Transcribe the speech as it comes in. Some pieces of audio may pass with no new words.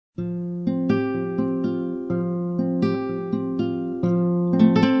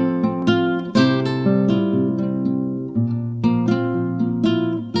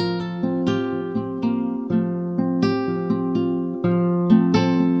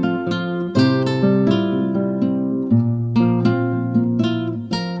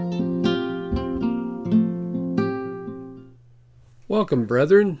Welcome,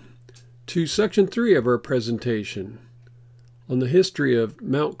 brethren, to Section 3 of our presentation on the history of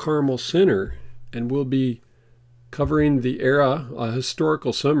Mount Carmel Center, and we'll be covering the era, a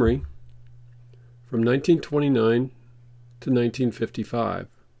historical summary, from 1929 to 1955.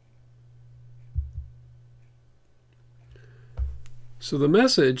 So the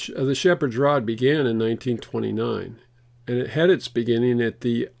message of the Shepherd's Rod began in 1929, and it had its beginning at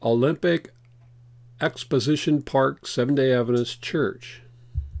the Olympic Exposition Park, Seventh-day Adventist Church.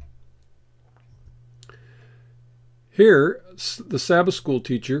 Here, the Sabbath school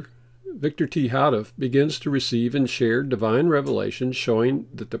teacher, Victor T. Houteff, begins to receive and share divine revelation showing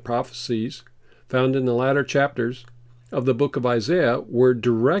that the prophecies found in the latter chapters of the book of Isaiah were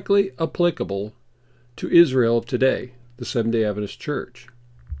directly applicable to Israel of today, the Seventh-day Adventist Church.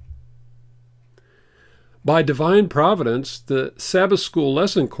 By divine providence, the Sabbath School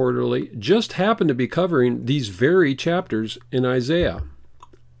Lesson Quarterly just happened to be covering these very chapters in Isaiah.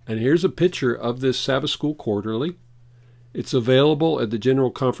 And here's a picture of this Sabbath School Quarterly. It's available at the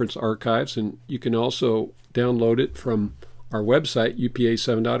General Conference Archives, and you can also download it from our website,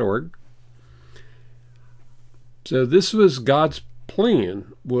 upa7.org. So this was God's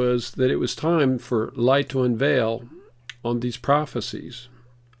plan, was that it was time for light to unveil on these prophecies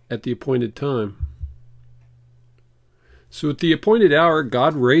at the appointed time. So at the appointed hour,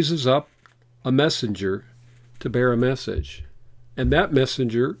 God raises up a messenger to bear a message. And that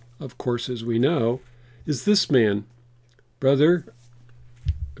messenger, of course, as we know, is this man, Brother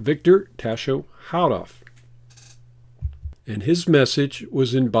Victor Tasho Houteff. And his message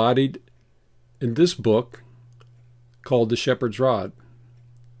was embodied in this book called The Shepherd's Rod,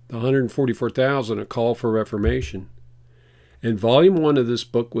 the 144,000, A Call for Reformation. And Volume 1 of this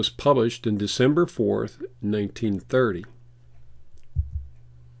book was published in December 4th, 1930.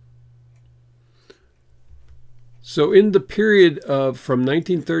 So in the period of from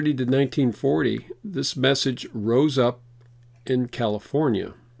 1930 to 1940, this message rose up in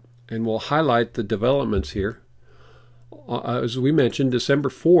California, and we'll highlight the developments here. As we mentioned, December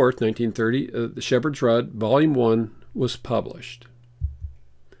 4th, 1930, The Shepherd's Rod, Volume 1 was published.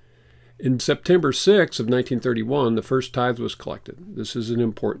 In September 6th of 1931, the first tithe was collected. This is an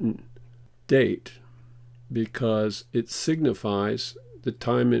important date because it signifies the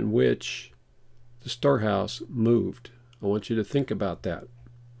time in which the storehouse moved. I want you to think about that.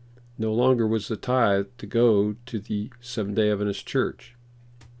 No longer was the tithe to go to the Seventh-day Adventist Church.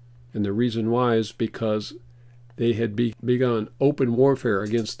 And the reason why is because they had begun open warfare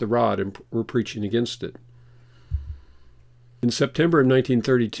against the rod and were preaching against it. In September of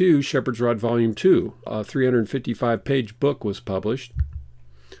 1932, Shepherd's Rod Volume 2, a 355-page book, was published.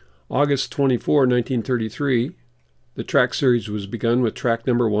 August 24, 1933, the tract series was begun with tract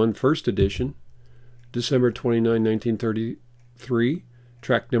number 1, first edition. December 29, 1933,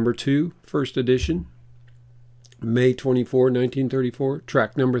 tract number 2, first edition. May 24, 1934,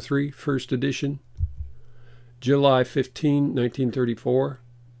 tract number 3, first edition. July 15, 1934,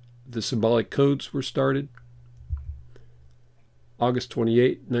 the symbolic codes were started. August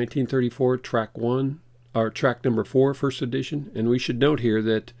 28, 1934, tract number 4, first edition. And we should note here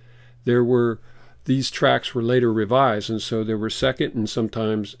that these tracts were later revised, and so there were second and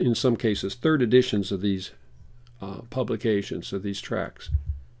sometimes, in some cases, third editions of these publications, of these tracts.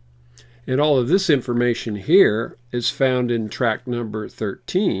 And all of this information here is found in tract number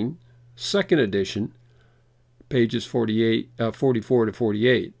 13, second edition, pages 44 to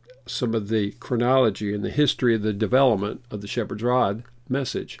 48, some of the chronology and the history of the development of the Shepherd's Rod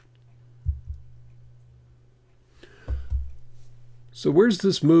message. So where's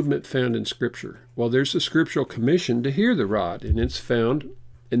this movement found in Scripture? Well, there's a scriptural commission to hear the rod, and it's found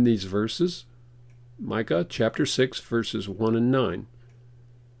in these verses. Micah chapter 6, verses 1 and 9.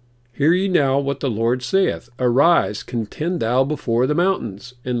 Hear ye now what the Lord saith. Arise, contend thou before the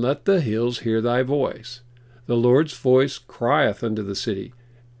mountains, and let the hills hear thy voice. The Lord's voice crieth unto the city,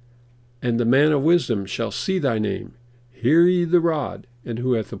 and the man of wisdom shall see thy name. Hear ye the rod, and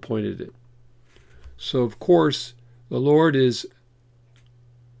who hath appointed it? So, of course, the Lord is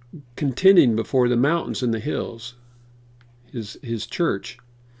contending before the mountains and the hills. His church,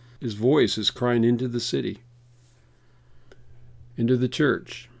 his voice is crying into the city, into the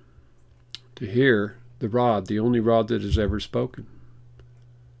church, to hear the rod, the only rod that is ever spoken.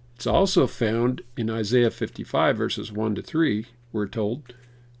 It's also found in Isaiah 55, verses 1 to 3. We're told,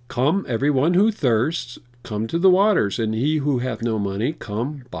 Come, every one who thirsts, come to the waters, and he who hath no money,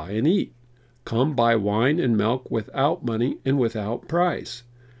 come, buy and eat. Come, buy wine and milk without money and without price.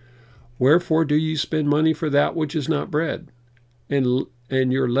 Wherefore do ye spend money for that which is not bread, and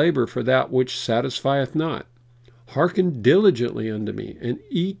your labor for that which satisfieth not? Hearken diligently unto me, and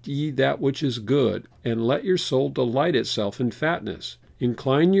eat ye that which is good, and let your soul delight itself in fatness.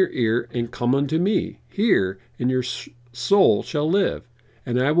 Incline your ear, and come unto me. Hear, and your soul shall live,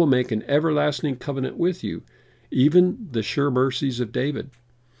 and I will make an everlasting covenant with you, even the sure mercies of David.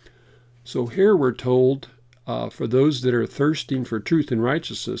 So here we're told, for those that are thirsting for truth and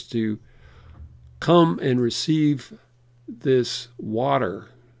righteousness, to come and receive this water,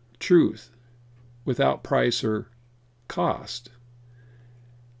 truth, without price or cost.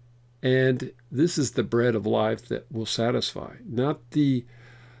 And this is the bread of life that will satisfy, not the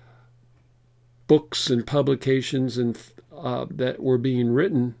books and publications and that were being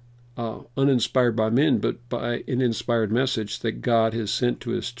written uninspired by men, but by an inspired message that God has sent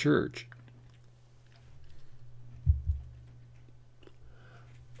to his church.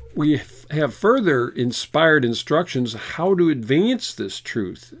 We have further inspired instructions how to advance this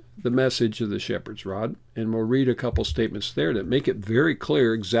truth, the message of the shepherd's rod, and we'll read a couple statements there that make it very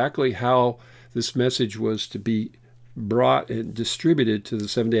clear exactly how this message was to be brought and distributed to the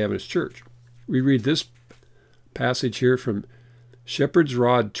Seventh-day Adventist Church. We read this passage here from Shepherd's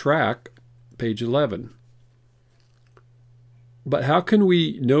Rod Tract, page 11. But how can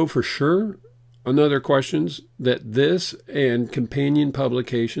we know for sure, another questions, that this and companion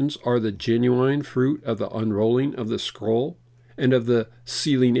publications are the genuine fruit of the unrolling of the scroll and of the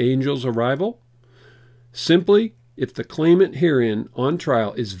sealing angel's arrival? Simply, if the claimant herein on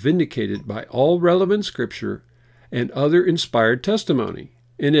trial is vindicated by all relevant scripture and other inspired testimony.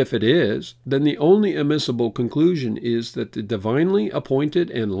 And if it is, then the only admissible conclusion is that the divinely appointed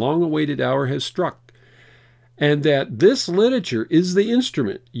and long-awaited hour has struck, and that this literature is the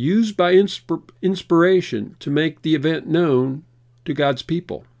instrument used by inspiration to make the event known to God's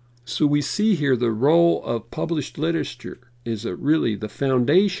people. So we see here the role of published literature is really the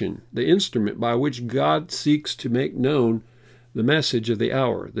foundation, the instrument by which God seeks to make known the message of the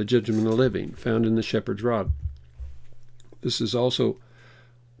hour, the judgment of the living, found in the shepherd's rod. This is also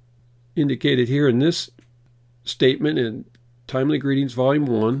indicated here in this statement in Timely Greetings, Volume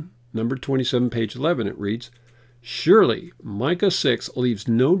 1, number 27, page 11. It reads, Surely Micah 6 leaves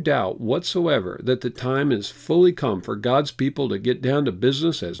no doubt whatsoever that the time is fully come for God's people to get down to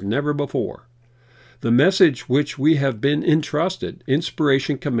business as never before. The message which we have been entrusted,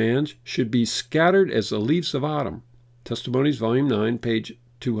 inspiration commands, should be scattered as the leaves of autumn. Testimonies, Volume 9, page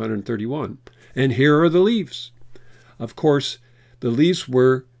 231. And here are the leaves. Of course, the leaves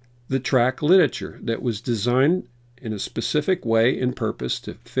were the tract literature that was designed in a specific way and purpose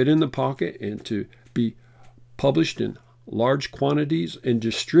to fit in the pocket and to be published in large quantities and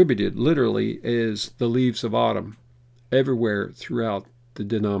distributed literally as the leaves of autumn everywhere throughout the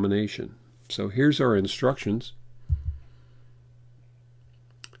denomination. So here's our instructions.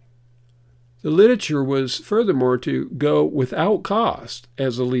 The literature was furthermore to go without cost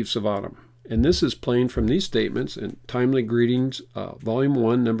as the leaves of autumn. And this is plain from these statements in Timely Greetings, Volume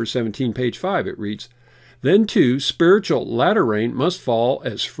 1, number 17, page 5. It reads, Then, too, spiritual latter rain must fall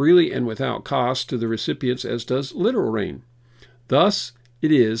as freely and without cost to the recipients as does literal rain. Thus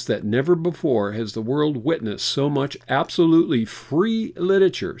it is that never before has the world witnessed so much absolutely free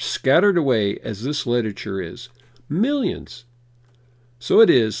literature scattered away as this literature is. Millions. So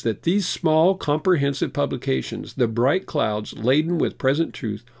it is that these small, comprehensive publications, the bright clouds laden with present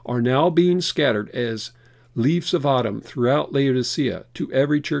truth, are now being scattered as leaves of autumn throughout Laodicea to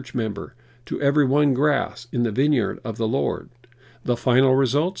every church member, to every one grass in the vineyard of the Lord. The final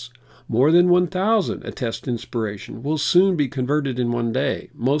results? More than 1,000 attest inspiration will soon be converted in one day,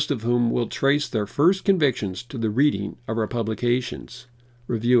 most of whom will trace their first convictions to the reading of our publications.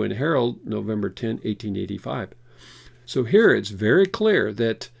 Review and Herald, November 10, 1885. So here it's very clear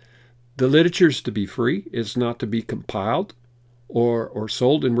that the literature is to be free. It's not to be compiled or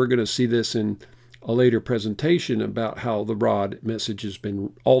sold. And we're going to see this in a later presentation about how the rod message has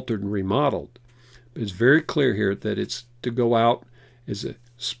been altered and remodeled. But it's very clear here that it's to go out as a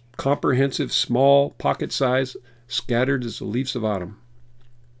comprehensive, small, pocket size, scattered as the leaves of autumn.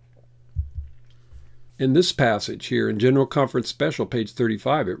 In this passage here in General Conference Special, page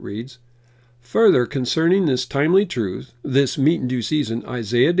 35, it reads, Further, concerning this timely truth, this meet in due season,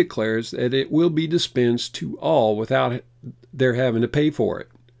 Isaiah declares that it will be dispensed to all without their having to pay for it,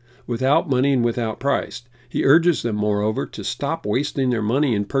 without money and without price. He urges them, moreover, to stop wasting their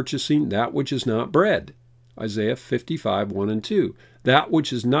money in purchasing that which is not bread. Isaiah 55, 1 and 2. That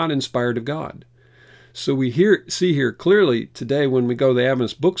which is not inspired of God. So we see here clearly today when we go to the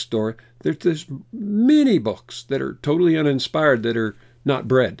Adventist bookstore, there's many books that are totally uninspired that are not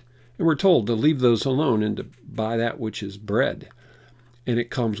bread. And we're told to leave those alone and to buy that which is bread. And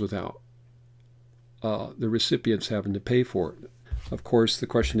it comes without the recipients having to pay for it. Of course, the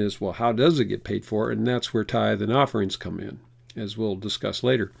question is, well, how does it get paid for? And that's where tithe and offerings come in, as we'll discuss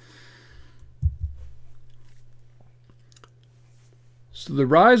later. So the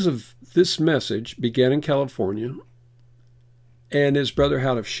rise of this message began in California, and as Brother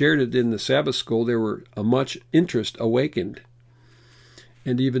Houteff shared it in the Sabbath school, there were a much interest awakened.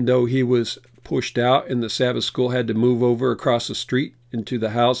 And even though he was pushed out and the Sabbath school had to move over across the street into the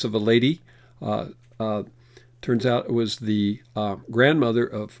house of a lady, turns out it was the grandmother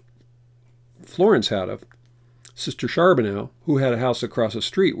of Florence Houteff, Sister Charbonneau, who had a house across the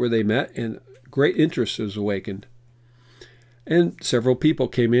street where they met, and great interest was awakened. And several people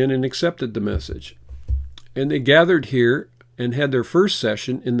came in and accepted the message. And they gathered here and had their first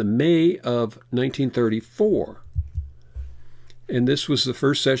session in the May of 1934. And this was the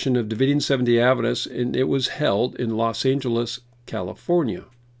first session of Davidian Seventh-day Adventists, and it was held in Los Angeles, California.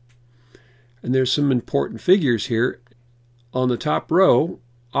 And there's some important figures here. On the top row,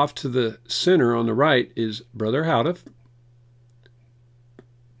 off to the center on the right, is Brother Houteff.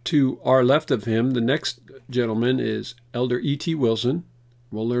 To our left of him, the next gentleman is Elder E.T. Wilson.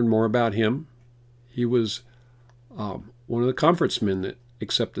 We'll learn more about him. He was one of the conferencemen that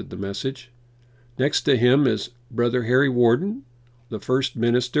accepted the message. Next to him is Brother Harry Warden, the first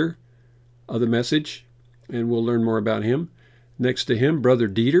minister of the message, and we'll learn more about him. Next to him, Brother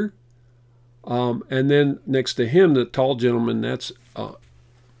Dieter. And then next to him, the tall gentleman, that's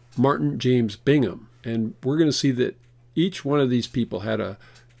Martin James Bingham. And we're going to see that each one of these people had a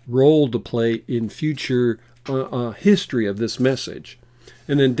role to play in future history of this message.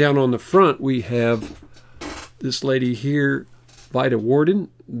 And then down on the front, we have this lady here, Vida Warden,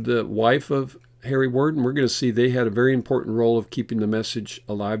 the wife of Harry Warden. We're going to see they had a very important role of keeping the message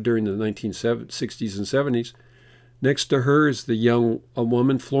alive during the 1960s and 70s. Next to her is the young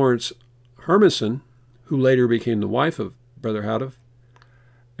woman, Florence Hermison, who later became the wife of Brother Houteff.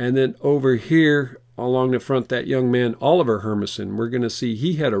 And then over here, along the front, that young man, Oliver Hermison, we're going to see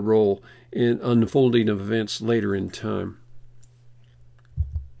he had a role in unfolding of events later in time.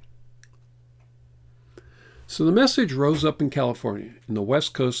 So the message rose up in California, in the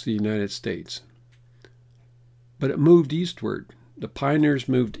west coast of the United States. But it moved eastward. The pioneers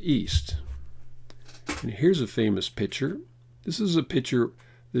moved east. And here's a famous picture. This is a picture,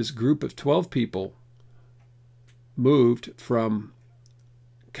 this group of 12 people moved from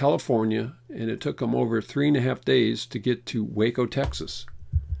California, and it took them over 3.5 days to get to Waco, Texas.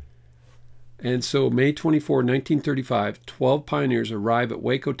 And so May 24, 1935, 12 pioneers arrive at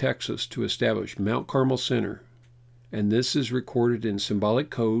Waco, Texas to establish Mount Carmel Center. And this is recorded in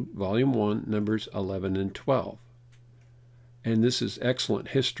Symbolic Code, Volume 1, Numbers 11 and 12. And this is excellent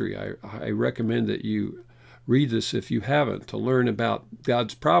history. I recommend that you read this if you haven't, to learn about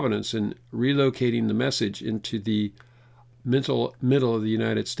God's providence in relocating the message into the middle of the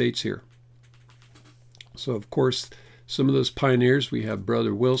United States here. So, of course, some of those pioneers, we have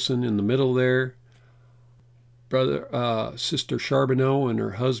Brother Wilson in the middle there, Sister Charbonneau and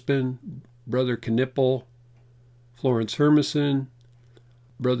her husband, Brother Knipple, Florence Hermison,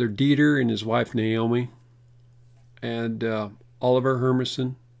 Brother Dieter and his wife Naomi, and Oliver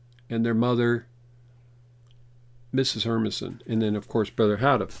Hermison and their mother, Mrs. Hermison, and then, of course, Brother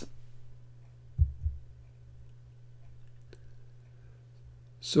Houteff.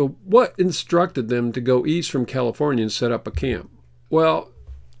 So what instructed them to go east from California and set up a camp? Well,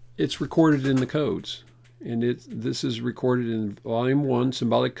 it's recorded in the codes. And this is recorded in Volume 1,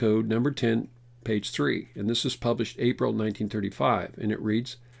 Symbolic Code, number 10, page 3. And this was published April 1935. And it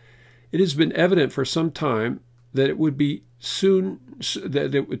reads, "It has been evident for some time that it would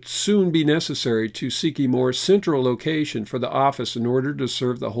soon be necessary to seek a more central location for the office in order to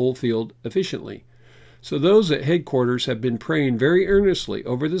serve the whole field efficiently. So those at headquarters have been praying very earnestly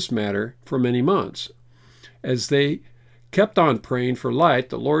over this matter for many months. As they kept on praying for light,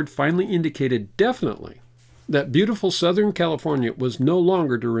 the Lord finally indicated definitely that beautiful Southern California was no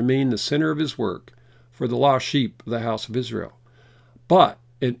longer to remain the center of his work for the lost sheep of the house of Israel, but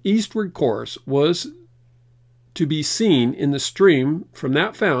an eastward course was to be seen in the stream from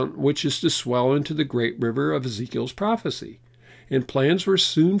that fountain which is to swell into the great river of Ezekiel's prophecy. And plans were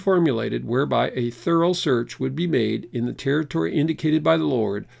soon formulated whereby a thorough search would be made in the territory indicated by the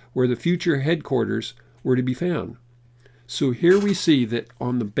Lord where the future headquarters were to be found." So here we see that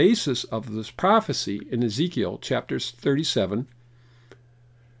on the basis of this prophecy in Ezekiel chapter 37,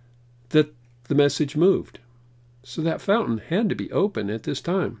 that the message moved. So that fountain had to be open at this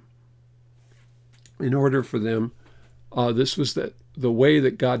time. In order for them, this was the way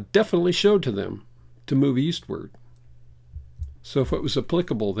that God definitely showed to them to move eastward. So if it was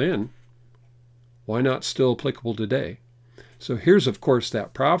applicable then, Why not still applicable today? So here's, of course,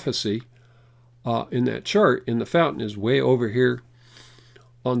 that prophecy in that chart, and the fountain is way over here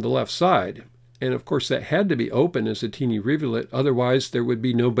on the left side. And of course, that had to be open as a teeny rivulet. Otherwise, there would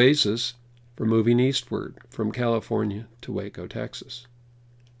be no basis for moving eastward from California to Waco, Texas.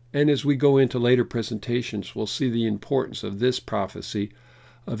 And as we go into later presentations, we'll see the importance of this prophecy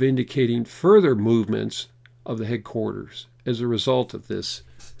of indicating further movements of the headquarters as a result of this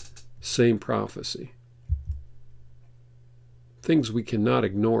same prophecy. Things we cannot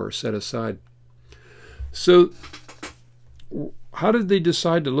ignore or set aside. So, how did they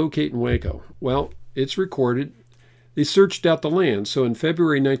decide to locate in Waco? Well, it's recorded. They searched out the land. So in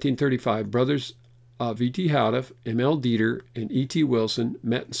February 1935, brothers V.T. Houteff, M.L. Dieter, and E.T. Wilson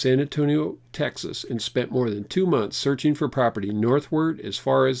met in San Antonio, Texas, and spent more than 2 months searching for property northward as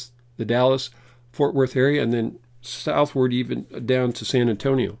far as the Dallas-Fort Worth area, and then southward even down to San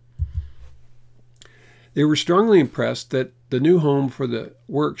Antonio. They were strongly impressed that the new home for the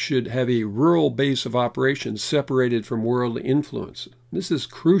work should have a rural base of operations separated from worldly influence. This is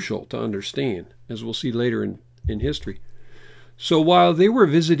crucial to understand, as we'll see later in history. So while they were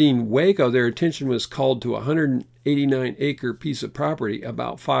visiting Waco, their attention was called to a 189-acre piece of property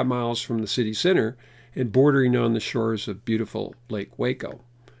about 5 miles from the city center and bordering on the shores of beautiful Lake Waco.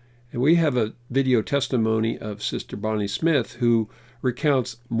 And we have a video testimony of Sister Bonnie Smith, who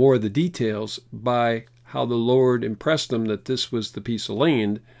recounts more of the details by how the Lord impressed them that this was the piece of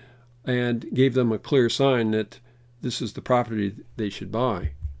land and gave them a clear sign that this is the property they should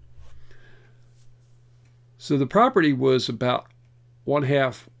buy. So the property was about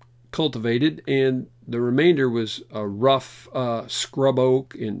 1/2 cultivated, and the remainder was a rough scrub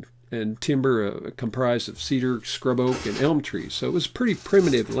oak and timber comprised of cedar, scrub oak, and elm trees. So it was pretty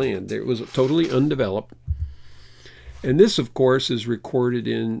primitive land. It was totally undeveloped. And this, of course, is recorded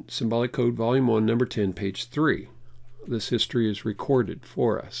in Symbolic Code, Volume 1, Number 10, page 3. This history is recorded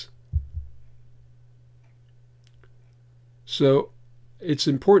for us. So it's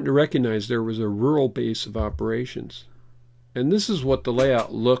important to recognize there was a rural base of operations. And this is what the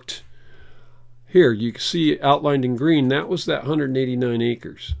layout looked here. You can see outlined in green, that was that 189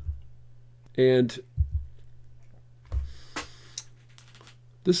 acres. And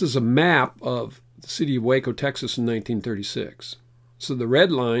this is a map of the city of Waco, Texas in 1936. So the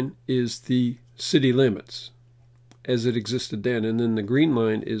red line is the city limits as it existed then, and then the green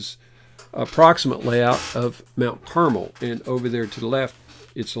line is approximate layout of Mount Carmel, and over there to the left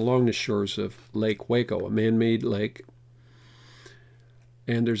it's along the shores of Lake Waco, a man-made lake,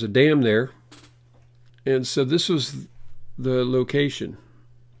 and there's a dam there. And so this was the location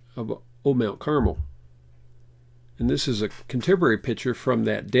of Old Mount Carmel. And this is a contemporary picture from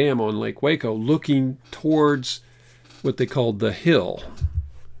that dam on Lake Waco looking towards what they called the hill,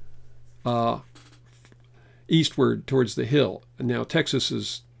 eastward towards the hill. Now,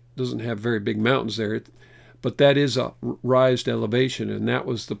 Texas doesn't have very big mountains there, but that is a raised elevation, and that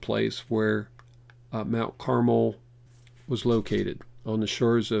was the place where Mount Carmel was located, on the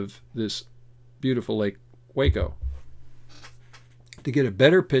shores of this beautiful Lake Waco. To get a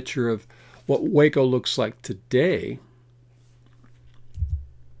better picture of what Waco looks like today,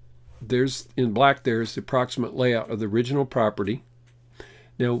 there's in black there's the approximate layout of the original property.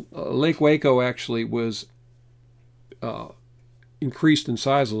 Now, Lake Waco actually was increased in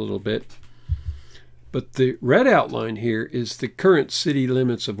size a little bit, but the red outline here is the current city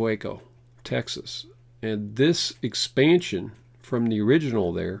limits of Waco, Texas. And this expansion from the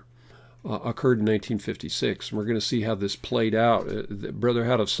original there occurred in 1956. And we're going to see how this played out. Brother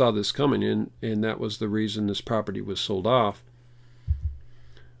Houteff saw this coming in, and that was the reason this property was sold off.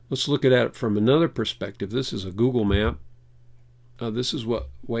 Let's look at it from another perspective. This is a Google map. This is what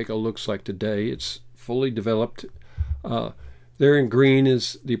Waco looks like today. It's fully developed. There in green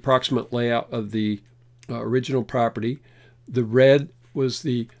is the approximate layout of the original property. The red was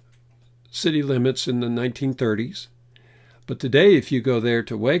the city limits in the 1930s. But today, if you go there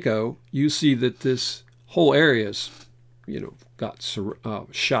to Waco, you see that this whole area's, got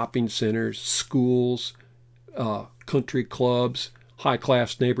shopping centers, schools, country clubs,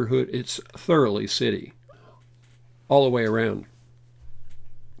 high-class neighborhood. It's thoroughly city all the way around.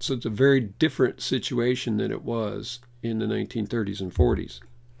 So it's a very different situation than it was in the 1930s and 40s.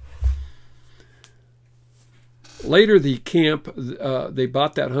 Later, the camp, they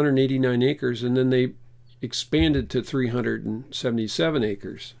bought that 189 acres, and then they expanded to 377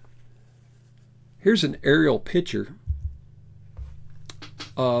 acres. Here's an aerial picture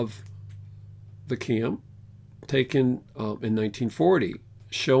of the camp taken in 1940,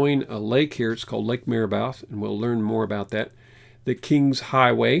 showing a lake here. It's called Lake Maribouth, and we'll learn more about that. The King's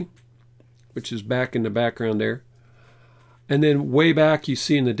Highway which is back in the background there. And then way back, you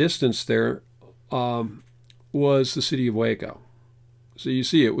see in the distance there, was the city of Waco. So you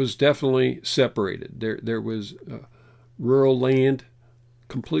see it was definitely separated. There was rural land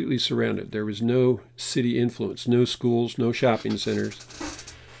completely surrounded. There was no city influence, no schools, no shopping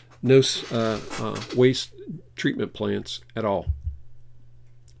centers, no waste treatment plants at all.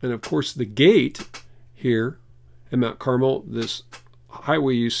 And of course the gate here at Mount Carmel, this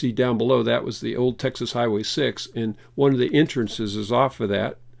highway you see down below, that was the old Texas Highway 6, and one of the entrances is off of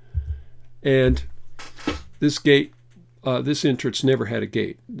that. And this gate, this entrance never had a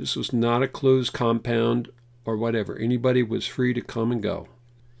gate. This was not a closed compound or whatever. Anybody was free to come and go.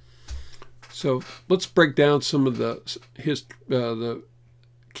 So let's break down some of the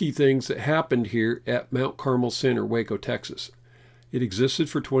key things that happened here at Mount Carmel Center, Waco, Texas. It existed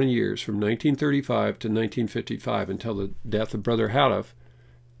for 20 years, from 1935 to 1955, until the death of Brother Houteff,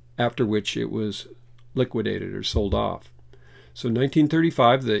 after which it was liquidated or sold off. So in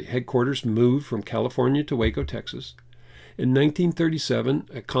 1935, the headquarters moved from California to Waco, Texas. In 1937,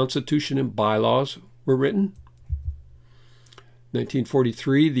 a constitution and bylaws were written.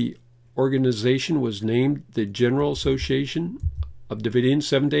 1943, the organization was named the General Association of Davidian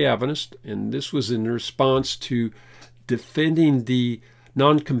Seventh-day Adventists, and this was in response to defending the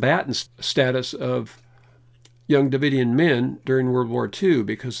non-combatant status of young Davidian men during World War II,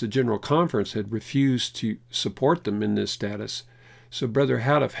 because the General Conference had refused to support them in this status. So Brother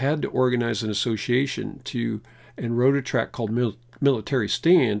Houteff had to organize an association and wrote a tract called Military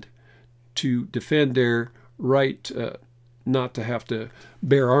Stand to defend their right not to have to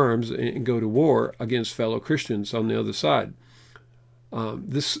bear arms and go to war against fellow Christians on the other side.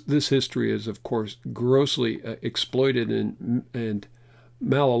 This history is, of course, grossly exploited and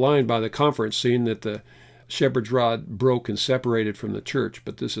malaligned by the conference, seeing that the shepherd's rod broke and separated from the church,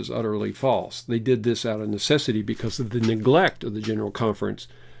 but this is utterly false. They did this out of necessity because of the neglect of the General Conference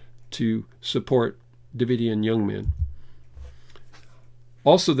to support Davidian young men.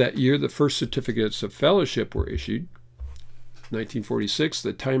 Also that year, the first certificates of fellowship were issued. 1946,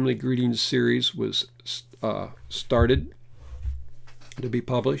 the Timely Greetings series was started to be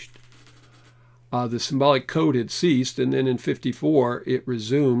published. The symbolic code had ceased, and then in 1954 it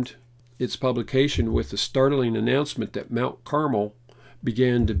resumed its publication with the startling announcement that Mount Carmel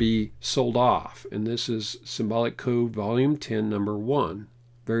began to be sold off. And this is Symbolic Code Volume 10, Number 1.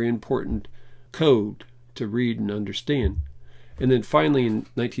 Very important code to read and understand. And then finally in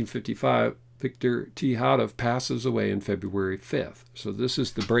 1955, Victor T. Houteff passes away on February 5th. So this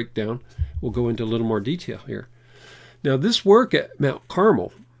is the breakdown. We'll go into a little more detail here. Now this work at Mount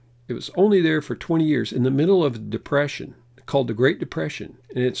Carmel, it was only there for 20 years in the middle of a depression called the Great Depression.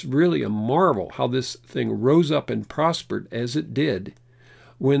 And it's really a marvel how this thing rose up and prospered as it did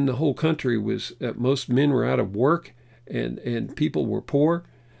when the whole country was, most men were out of work and people were poor.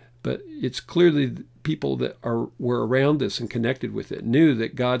 But it's clearly the people that were around this and connected with it knew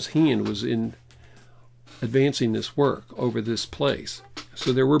that God's hand was in advancing this work over this place.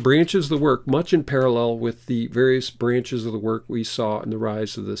 So there were branches of the work much in parallel with the various branches of the work we saw in the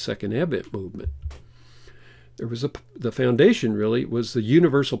rise of the Second Advent movement. There was the foundation, really, was the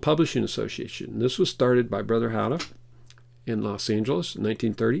Universal Publishing Association. This was started by Brother Houteff in Los Angeles in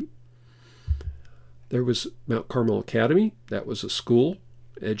 1930. There was Mount Carmel Academy. That was a school,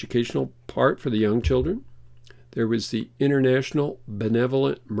 educational part for the young children. There was the International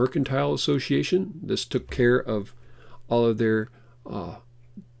Benevolent Mercantile Association. This took care of all of their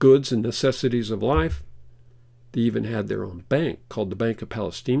goods and necessities of life. They even had their own bank called the Bank of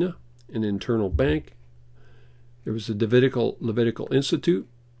Palestina, an internal bank. There was the Levitical Institute,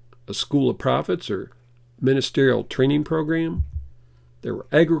 a school of prophets or ministerial training program. There were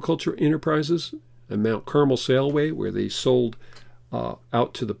agriculture enterprises, a Mount Carmel Sailway where they sold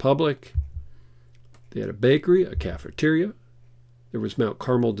out to the public. They had a bakery, a cafeteria. There was Mount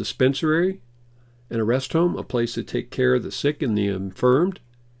Carmel Dispensary, and a rest home, a place to take care of the sick and the infirmed,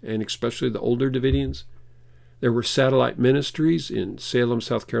 and especially the older Davidians. There were satellite ministries in Salem,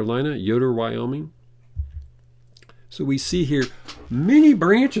 South Carolina, Yoder, Wyoming. So we see here many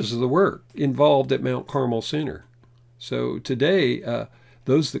branches of the work involved at Mount Carmel Center. So today,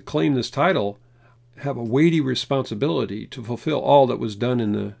 those that claim this title have a weighty responsibility to fulfill all that was done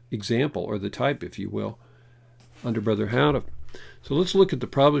in the example, or the type, if you will, under Brother Houteff. So let's look at the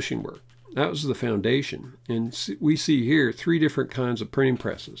publishing work. That was the foundation. And we see here 3 different kinds of printing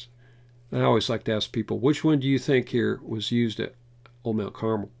presses. I always like to ask people, which one do you think here was used at Old Mount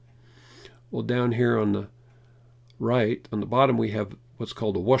Carmel? Well, down here on the right, on the bottom, we have what's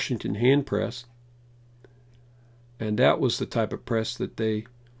called a Washington hand press. And that was the type of press that they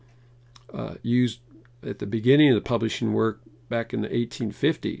used at the beginning of the publishing work back in the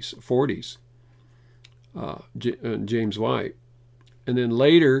 1850s, 40s, James White. And then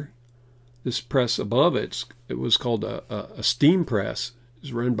later, this press above it was called a steam press. It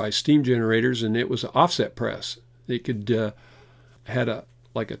was run by steam generators, and it was an offset press. It could had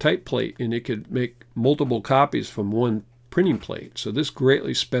like a type plate, and it could make multiple copies from one printing plate. So this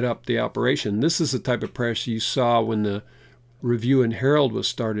greatly sped up the operation. This is the type of press you saw when the Review and Herald was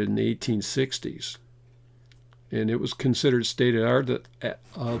started in the 1860s. And it was considered state of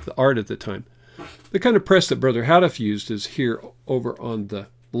the art at the time. The kind of press that Brother Houteff used is here over on the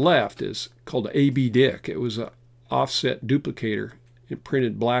left, is called an A.B. Dick. It was an offset duplicator. It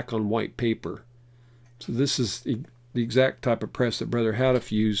printed black on white paper. So this is the exact type of press that Brother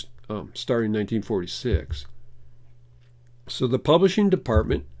Houteff used starting in 1946. So the publishing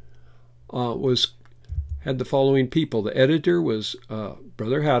department had the following people. The editor was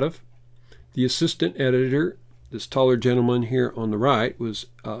Brother Houteff. The assistant editor, this taller gentleman here on the right, was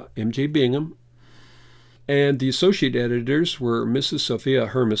M.J. Bingham. And the associate editors were Mrs. Sophia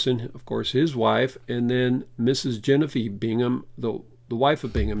Hermison, of course, his wife, and then Mrs. Genevieve Bingham, the wife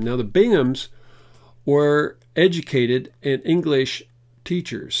of Bingham. Now, the Binghams were educated and English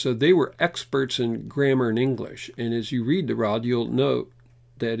teachers, so they were experts in grammar and English. And as you read the Rod, you'll note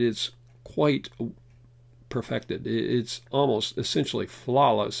that it's quite perfected. It's almost essentially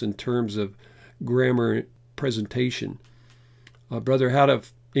flawless in terms of grammar presentation. Brother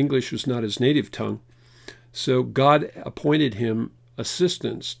Houteff, English was not his native tongue, so God appointed him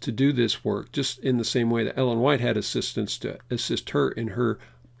assistants to do this work, just in the same way that Ellen White had assistants to assist her in her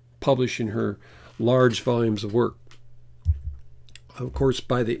publishing her large volumes of work. Of course,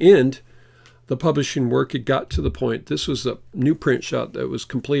 by the end, the publishing work had got to the point, this was a new print shop that was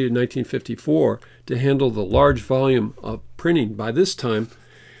completed in 1954 to handle the large volume of printing. By this time,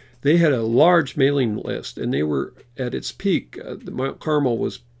 they had a large mailing list, and they were at its peak. Mount Carmel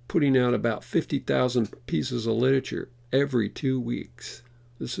was putting out about 50,000 pieces of literature every 2 weeks.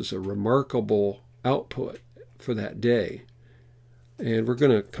 This is a remarkable output for that day. And we're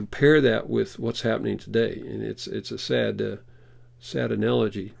going to compare that with what's happening today. And it's a sad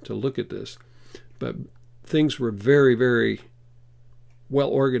analogy to look at this. But things were very, very well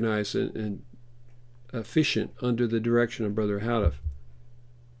organized and efficient under the direction of Brother Houteff.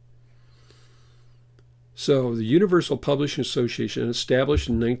 So the Universal Publishing Association established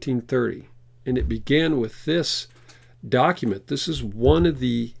in 1930, and it began with this document. This is one of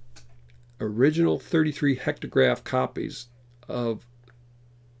the original 33 hectograph copies of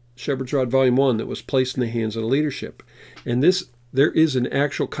Shepherd's Rod Volume 1 that was placed in the hands of the leadership. And there is an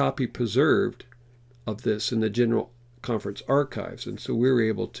actual copy preserved of this in the General Conference archives, and so we were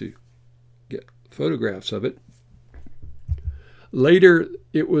able to get photographs of it. Later,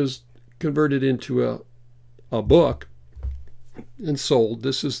 it was converted into a book and sold.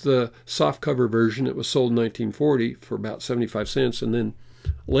 This is the softcover version. It was sold in 1940 for about 75 cents, and then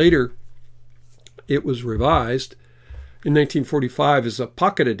later it was revised in 1945 as a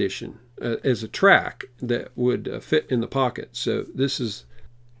pocket edition, as a track that would fit in the pocket. So this is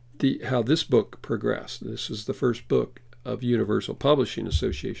how this book progressed. This is the first book of Universal Publishing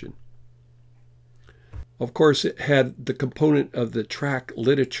Association. Of course, it had the component of the track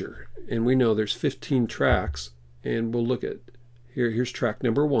literature, and we know there's 15 tracks, and we'll look at here's track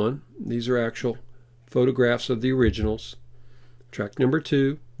number 1. These are actual photographs of the originals. Track number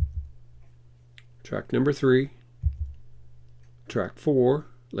 2, track number 3, track 4,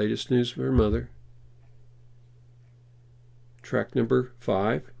 latest news from her mother, track number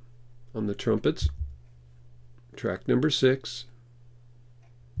 5 on the trumpets, track number 6,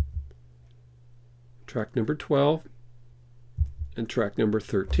 track number 12, and track number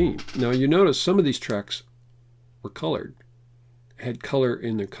 13. Now you notice some of these tracks were colored, had color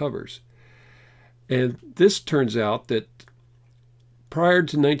in their covers. And this turns out that prior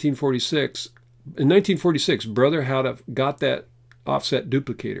to 1946, in 1946, Brother Houteff got that offset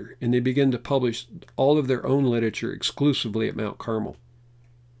duplicator, and they began to publish all of their own literature exclusively at Mount Carmel.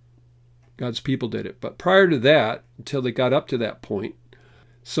 God's people did it. But prior to that, until they got up to that point,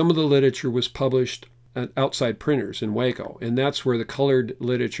 some of the literature was published at outside printers in Waco, and that's where the colored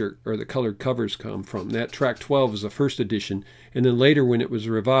literature or the colored covers come from. That track 12 is the first edition, and then later when it was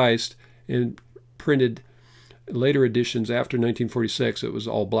revised and printed later editions after 1946, it was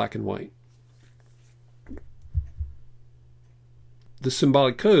all black and white. The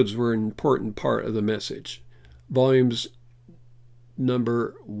symbolic codes were an important part of the message. Volumes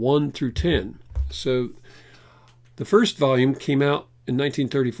number 1 through 10. So the first volume came out in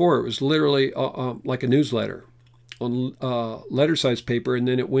 1934. It was literally like a newsletter. on letter size paper, and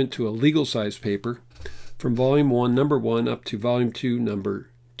then it went to a legal size paper from volume 1, number 1, up to volume 2, number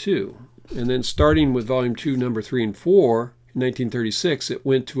 2. And then starting with volume 2, number 3 and 4, in 1936, it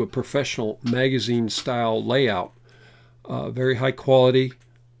went to a professional magazine style layout. Very high quality,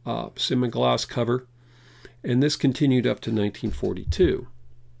 semi-gloss cover. And this continued up to 1942.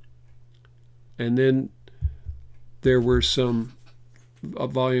 And then there were some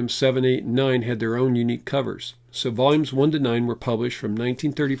volumes 7, 8, and 9 had their own unique covers. So volumes 1 to 9 were published from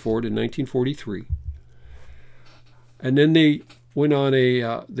 1934 to 1943. And then they went on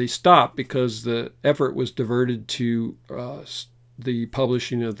they stopped because the effort was diverted to the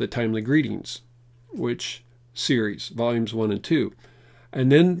publishing of the Timely Greetings, which series, volumes 1 and 2.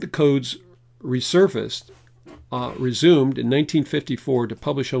 And then the codes resurfaced, resumed in 1954 to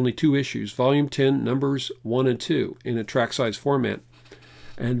publish only 2 issues, volume 10, numbers 1 and 2, in a tract size format.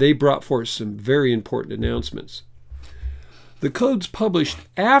 And they brought forth some very important announcements. The codes published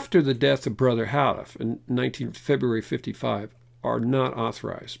after the death of Brother Houteff in February 55 are not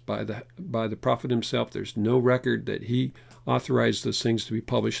authorized by the prophet himself. There's no record that he authorized those things to be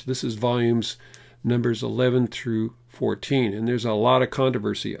published. This is volumes numbers 11 through 14, and there's a lot of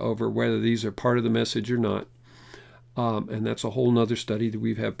controversy over whether these are part of the message or not. And that's a whole nother study that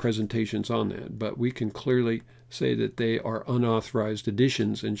we've had presentations on that. But we can clearly say that they are unauthorized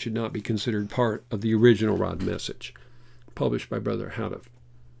editions and should not be considered part of the original Rod message published by Brother Houteff.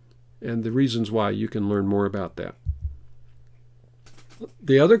 And the reasons why, you can learn more about that.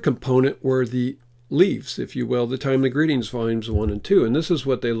 The other component were the leaves, if you will, the Timely Greetings volumes 1 and 2. And this is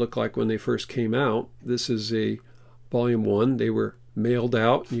what they look like when they first came out. This is a volume 1. They were mailed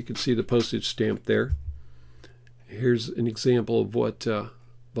out. You can see the postage stamp there. Here's an example of what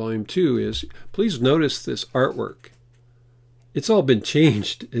volume 2 is. Please notice this artwork. It's all been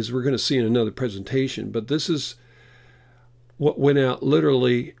changed, as we're going to see in another presentation, but this is what went out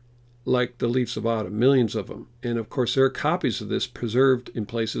literally like the leaves of autumn, millions of them. And of course there are copies of this preserved in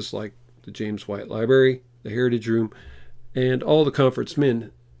places like the James White Library, the Heritage Room, and all the conference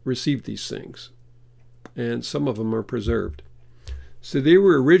men received these things. And some of them are preserved. So they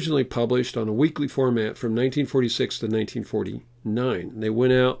were originally published on a weekly format from 1946 to 1949. They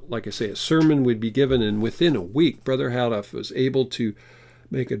went out, like I say, a sermon would be given, and within a week, Brother Houteff was able to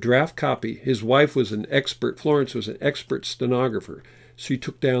make a draft copy. His wife was an expert, Florence was an expert stenographer. She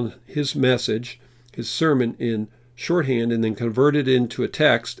took down his message, his sermon, in shorthand and then converted it into a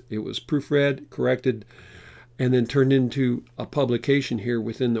text. It was proofread, corrected, and then turned into a publication here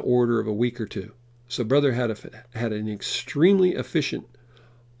within the order of a week or two. So Brother Houteff had an extremely efficient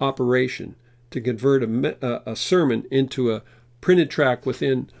operation to convert a sermon into a printed tract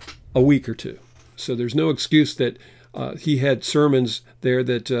within a week or two. So there's no excuse that he had sermons there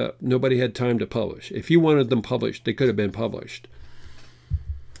that nobody had time to publish. If he wanted them published, they could have been published.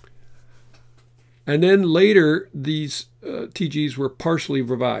 And then later, these TGs were partially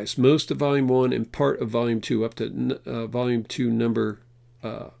revised. Most of Volume 1 and part of Volume 2, up to Volume 2, number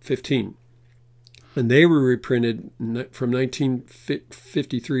 15. And they were reprinted from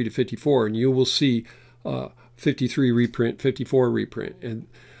 1953 to 54, and you will see 53 reprint, 54 reprint. And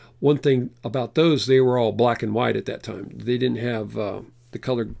one thing about those, they were all black and white at that time. They didn't have the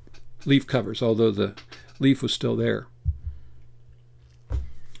colored leaf covers, although the leaf was still there.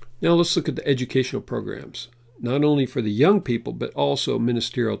 Now let's look at the educational programs, not only for the young people, but also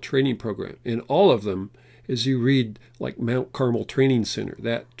ministerial training program. In all of them, as you read, like Mount Carmel Training Center,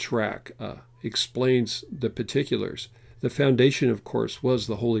 that track explains the particulars. The foundation, of course, was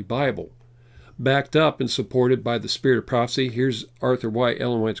the Holy Bible, backed up and supported by the Spirit of Prophecy. Here's Arthur White,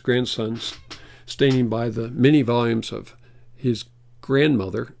 Ellen White's grandson, standing by the many volumes of his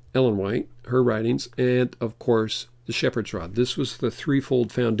grandmother, Ellen White, her writings, and, of course, the Shepherd's Rod. This was the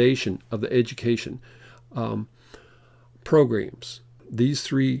threefold foundation of the education programs. These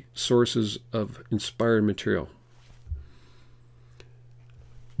three sources of inspired material.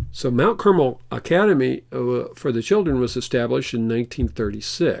 So Mount Carmel Academy for the children was established in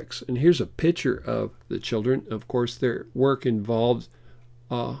 1936. And here's a picture of the children. Of course, their work involved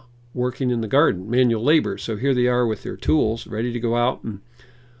working in the garden, manual labor. So here they are with their tools, ready to go out and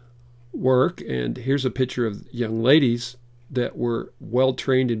work. And here's a picture of young ladies that were well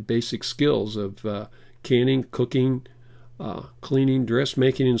trained in basic skills of canning, cooking, cleaning,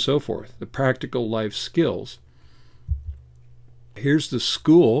 dressmaking, and so forth, the practical life skills. Here's the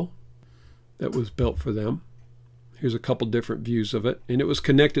school that was built for them. Here's a couple different views of it. And it was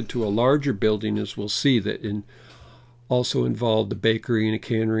connected to a larger building, as we'll see, that also involved a bakery and a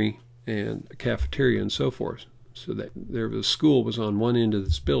cannery and a cafeteria and so forth. So that the school was on one end of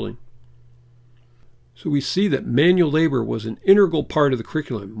this building. So we see that manual labor was an integral part of the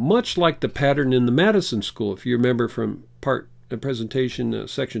curriculum, much like the pattern in the Madison School. If you remember from presentation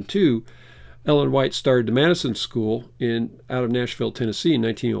section 2, Ellen White started the Madison School out of Nashville, Tennessee in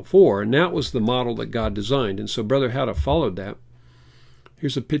 1904, and that was the model that God designed. And so Brother Houteff followed that.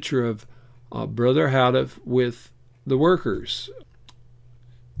 Here's a picture of Brother Houteff with the workers.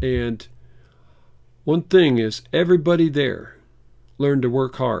 And one thing is, everybody there learned to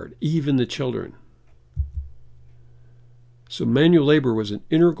work hard, even the children. So manual labor was an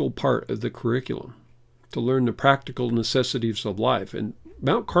integral part of the curriculum to learn the practical necessities of life. And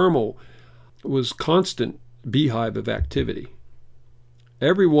Mount Carmel was constant beehive of activity.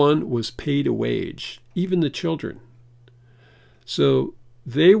 Everyone was paid a wage, even the children. So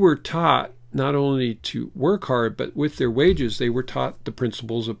they were taught not only to work hard, but with their wages, they were taught the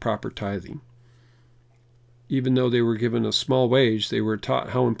principles of proper tithing. Even though they were given a small wage, they were taught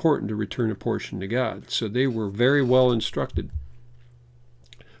how important to return a portion to God. So they were very well instructed.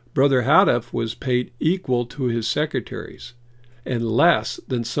 Brother Houteff was paid equal to his secretaries and less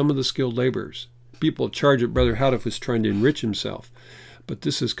than some of the skilled laborers. People charge that Brother Houteff was trying to enrich himself, but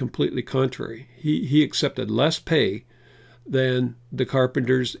this is completely contrary. He accepted less pay than the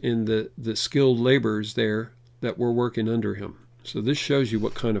carpenters and the skilled laborers there that were working under him. So this shows you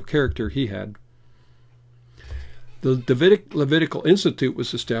what kind of character he had. The Levitical Institute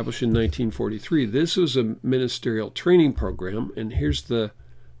was established in 1943. This was a ministerial training program, and here's the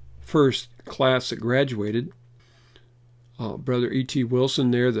first class that graduated. Brother E.T. Wilson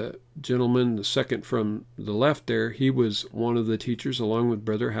there, the gentleman, the second from the left there, he was one of the teachers along with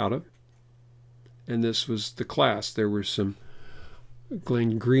Brother Houteff. And this was the class. There were some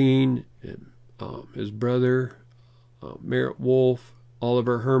Glenn Green and his brother, Merritt Wolf,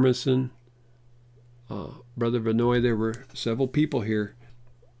 Oliver Hermanson, Brother Vanoy. There were several people here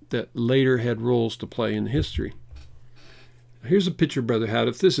that later had roles to play in history. Here's a picture of Brother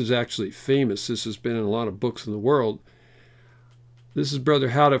Houteff. This is actually famous. This has been in a lot of books in the world. This is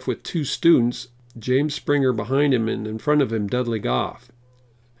Brother Houteff with two students, James Springer behind him, and in front of him, Dudley Goff.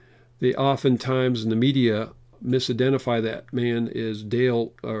 They oftentimes in the media misidentify that man as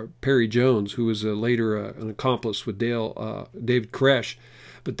Dale Perry Jones, who was later an accomplice with David Koresh.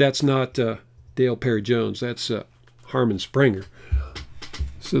 But that's not Dale Perry Jones. That's Harmon Springer.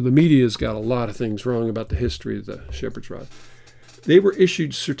 So the media's got a lot of things wrong about the history of the Shepherd's Rod. They were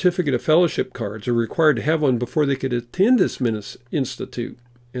issued certificate of fellowship cards, or required to have one before they could attend this institute.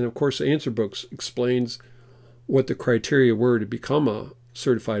 And of course, the answer books explains what the criteria were to become a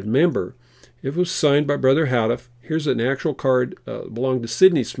certified member. It was signed by Brother Houteff. Here's an actual card belonged to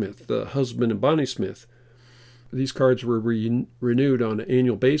Sidney Smith, the husband of Bonnie Smith. These cards were renewed on an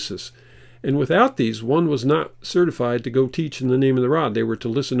annual basis. And without these, one was not certified to go teach in the name of the rod. They were to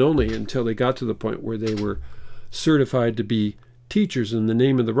listen only until they got to the point where they were certified to be teachers in the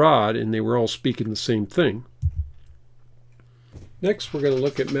name of the rod, and they were all speaking the same thing. Next, we're going to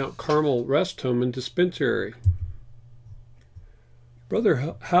look at Mount Carmel Rest Home and Dispensary.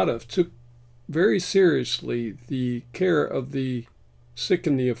 Brother Houteff took very seriously the care of the sick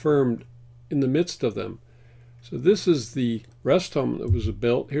and the affirmed in the midst of them. So this is the rest home that was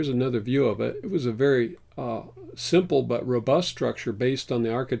built. Here's another view of it. It was a very simple but robust structure based on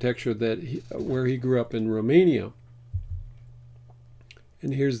the architecture where he grew up in Romania.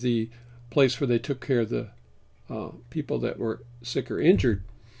 And here's the place where they took care of the people that were sick or injured.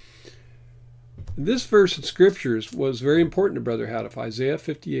 This verse in Scriptures was very important to Brother Houteff. Isaiah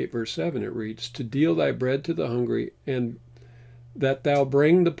 58, verse 7, it reads, "To deal thy bread to the hungry, and that thou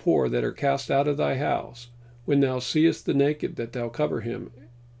bring the poor that are cast out of thy house. When thou seest the naked, that thou cover him,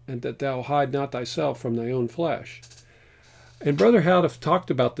 and that thou hide not thyself from thy own flesh." And Brother Houteff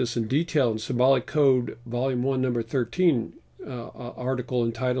talked about this in detail in Symbolic Code, Volume 1, Number 13, article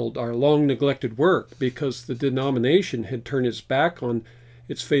entitled "Our Long Neglected Work," because the denomination had turned its back on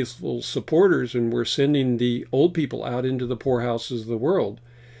its faithful supporters and were sending the old people out into the poorhouses of the world.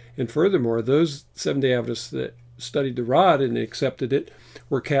 And furthermore, those Seventh-day Adventists that studied the rod and accepted it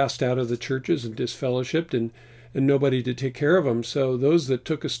were cast out of the churches and disfellowshipped, and nobody to take care of them. So those that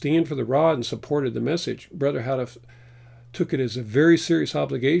took a stand for the rod and supported the message, Brother Houteff took it as a very serious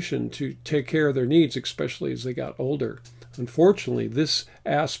obligation to take care of their needs, especially as they got older. Unfortunately, this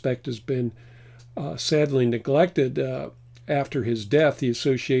aspect has been sadly neglected. After his death, the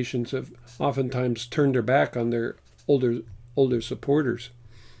associations have oftentimes turned their back on their older supporters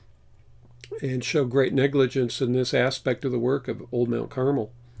and show great negligence in this aspect of the work of Old Mount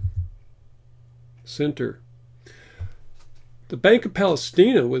Carmel Center. The Bank of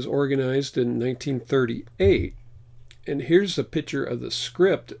Palestina was organized in 1938, and here's a picture of the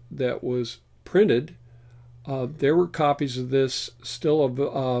script that was printed There were copies of this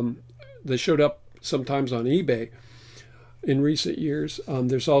still they showed up sometimes on eBay in recent years.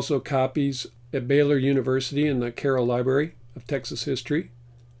 There's also copies at Baylor University in the Carroll Library of Texas History.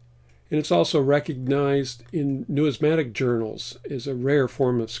 And it's also recognized in numismatic journals as a rare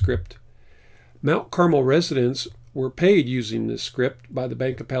form of script. Mount Carmel residents were paid using this script by the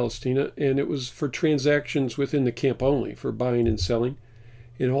Bank of Palestina, and it was for transactions within the camp only, for buying and selling.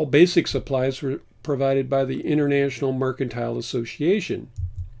 And all basic supplies were provided by the International Mercantile Association.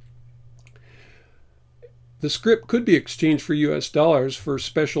 The script could be exchanged for US dollars for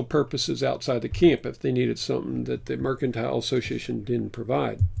special purposes outside the camp if they needed something that the Mercantile Association didn't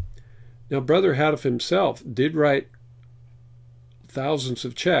provide. Now, Brother Houteff himself did write thousands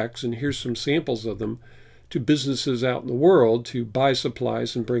of checks, and here's some samples of them, to businesses out in the world to buy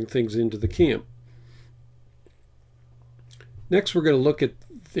supplies and bring things into the camp. Next, we're going to look at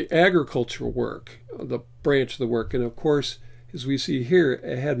the agricultural work, the branch of the work. And of course, as we see here,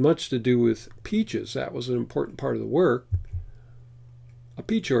 it had much to do with peaches. That was an important part of the work. A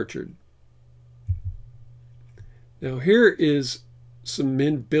peach orchard. Now here is some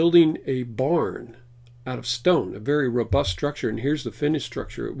men building a barn out of stone, a very robust structure. And here's the finished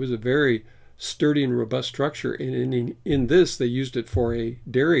structure. It was a very sturdy and robust structure. And in this, they used it for a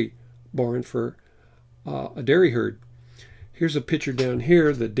dairy barn for a dairy herd. Here's a picture down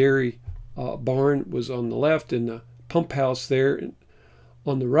here. The dairy barn was on the left, and the pump house there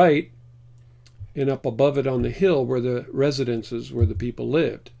on the right, and up above it on the hill were the residences where the people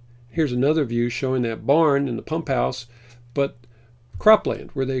lived. Here's another view showing that barn and the pump house, but cropland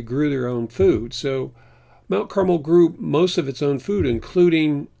where they grew their own food. So Mount Carmel grew most of its own food,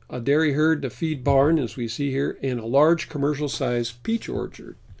 including a dairy herd, a feed barn, as we see here, and a large commercial-sized peach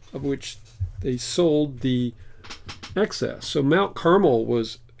orchard, of which they sold the excess. So Mount Carmel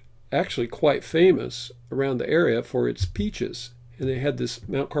was actually quite famous around the area for its peaches. And they had this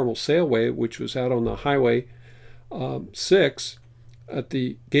Mount Carmel Sailway, which was out on the Highway 6 at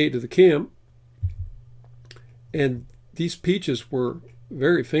the gate of the camp. And these peaches were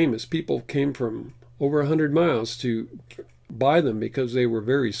very famous. People came from over 100 miles to buy them because they were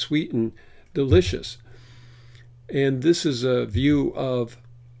very sweet and delicious. And this is a view of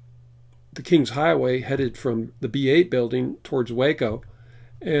the King's Highway headed from the B8 building towards Waco.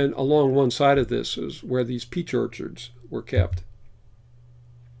 And along one side of this is where these peach orchards were kept.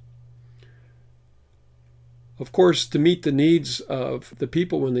 Of course, to meet the needs of the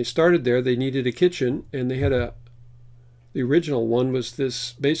people when they started there, they needed a kitchen, and they had the original one was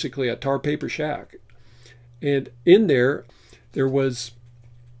this, basically a tar paper shack. And in there was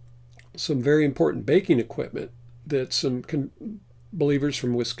some very important baking equipment that some believers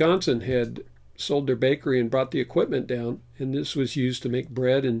from Wisconsin had sold their bakery and brought the equipment down, and this was used to make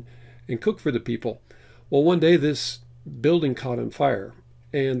bread and cook for the people. Well, one day this building caught on fire,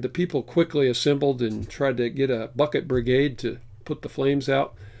 and the people quickly assembled and tried to get a bucket brigade to put the flames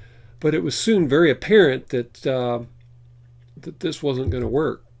out. But it was soon very apparent that that this wasn't going to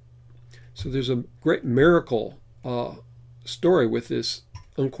work. So there's a great miracle story with this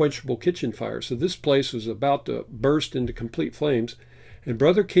unquenchable kitchen fire. So this place was about to burst into complete flames, and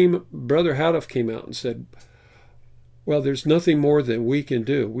Brother Houteff came out and said, well, there's nothing more that we can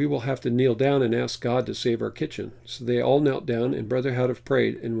do. We will have to kneel down and ask God to save our kitchen. So they all knelt down, and Brother Houteff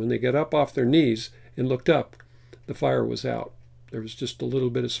prayed. And when they got up off their knees and looked up, the fire was out. There was just a little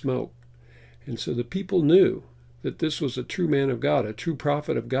bit of smoke. And so the people knew that this was a true man of God, a true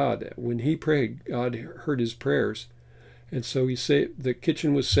prophet of God. When he prayed, God heard his prayers. And so the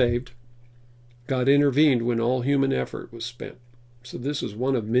kitchen was saved. God intervened when all human effort was spent. So this is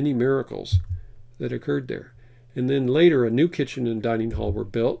one of many miracles that occurred there. And then later, a new kitchen and dining hall were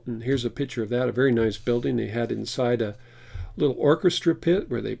built. And here's a picture of that, a very nice building. They had inside a little orchestra pit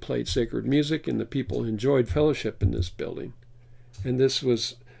where they played sacred music, and the people enjoyed fellowship in this building. And this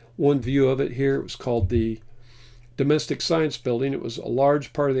was one view of it here. It was called the Domestic Science Building. It was a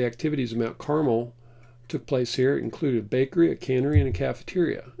large part of the activities of Mount Carmel took place here. It included a bakery, a cannery, and a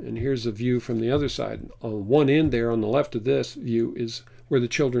cafeteria. And here's a view from the other side. On one end there, on the left of this view, is where the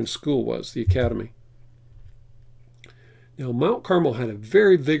children's school was, the academy. Now, Mount Carmel had a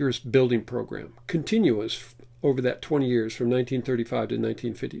very vigorous building program, continuous over that 20 years, from 1935 to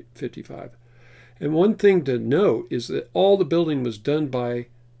 1955. And one thing to note is that all the building was done by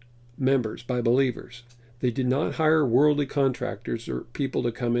members, by believers. They did not hire worldly contractors or people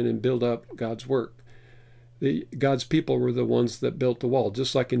to come in and build up God's work. God's people were the ones that built the wall,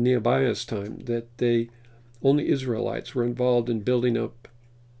 just like in Nehemiah's time, that only Israelites were involved in building up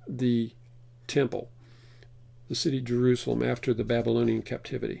the temple. the city of Jerusalem after the Babylonian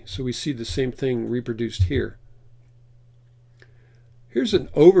captivity. So we see the same thing reproduced here. Here's an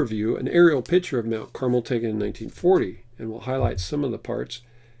overview, an aerial picture of Mount Carmel taken in 1940, and we'll highlight some of the parts.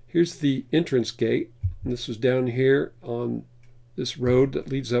 Here's the entrance gate, and this was down here on this road that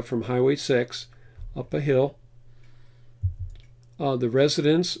leads up from Highway 6 up a hill. The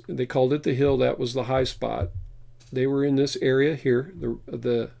residents, they called it the hill, that was the high spot. They were in this area here,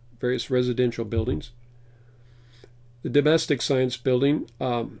 the various residential buildings. The domestic science building,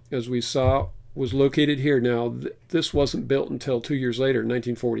 as we saw, was located here. Now, this wasn't built until 2 years later,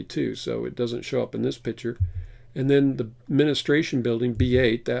 1942, so it doesn't show up in this picture. And then the administration building,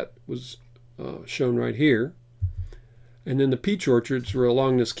 B8, that was shown right here. And then the peach orchards were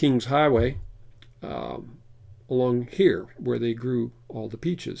along this King's Highway, along here, where they grew all the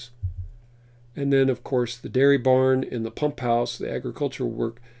peaches. And then, of course, the dairy barn and the pump house, the agricultural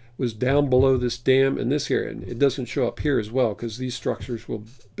work, was down below this dam in this area. And it doesn't show up here as well, because these structures were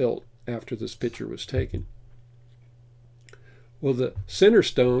built after this picture was taken. Well, the center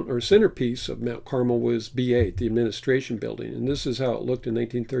stone or centerpiece of Mount Carmel was B8, the administration building, and this is how it looked in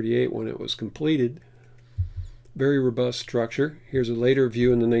 1938 when it was completed. Very robust structure. Here's a later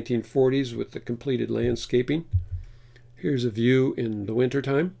view in the 1940s with the completed landscaping. Here's a view in the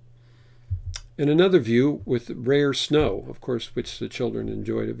wintertime, and another view with rare snow, of course, which the children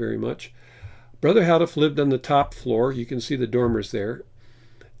enjoyed it very much. Brother Houteff lived on the top floor. You can see the dormers there.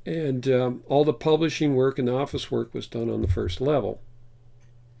 And all the publishing work and the office work was done on the first level.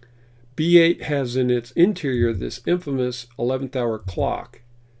 B8 has in its interior this infamous 11th hour clock.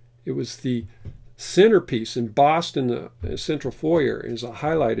 It was the centerpiece embossed in the central foyer is a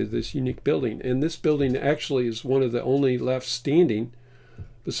highlight of this unique building. And this building actually is one of the only left standing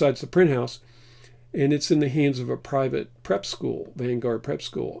besides the print house. And it's in the hands of a private prep school, Vanguard Prep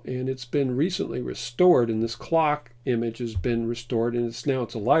School. And it's been recently restored, and this clock image has been restored, and it's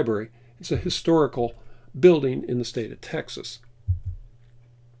a library. It's a historical building in the state of Texas.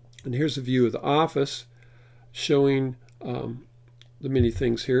 And here's a view of the office showing the many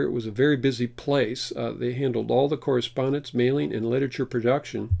things here. It was a very busy place. They handled all the correspondence, mailing, and literature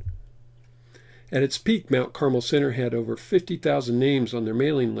production. At its peak, Mount Carmel Center had over 50,000 names on their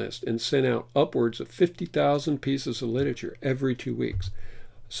mailing list and sent out upwards of 50,000 pieces of literature every 2 weeks.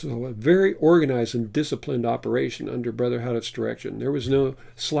 So a very organized and disciplined operation under Brother Houteff's direction. There was no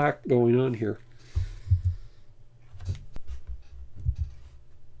slack going on here.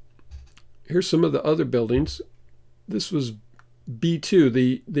 Here's some of the other buildings. This was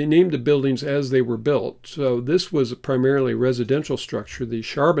B2. They named the buildings as they were built. So this was a primarily residential structure. The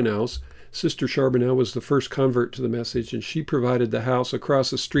Charbonneaus, Sister Charbonneau was the first convert to the message, and she provided the house across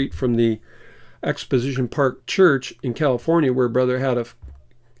the street from the Exposition Park Church in California, where Brother Houteff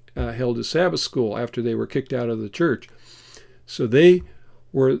held his Sabbath school after they were kicked out of the church. So they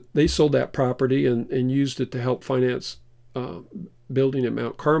sold that property and used it to help finance building at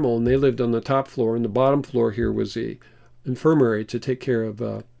Mount Carmel, and they lived on the top floor, and the bottom floor here was the infirmary to take care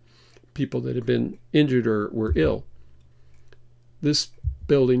of people that had been injured or were ill. This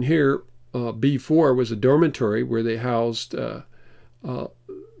building here, B4, was a dormitory where they housed the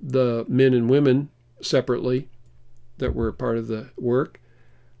men and women separately that were part of the work.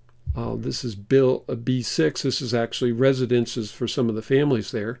 This is built a B6. This is actually residences for some of the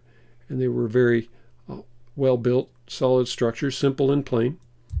families there, and they were very well-built, solid structures, simple and plain.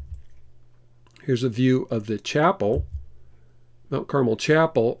 Here's a view of the chapel, Mount Carmel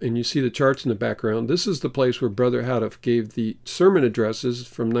Chapel, and you see the charts in the background. This is the place where Brother Houteff gave the sermon addresses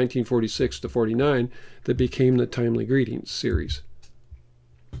from 1946 to 49 that became the Timely Greetings series.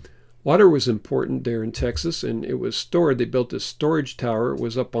 Water was important there in Texas, and it was stored. They built this storage tower. It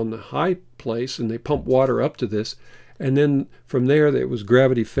was up on the high place, and they pumped water up to this. And then from there, it was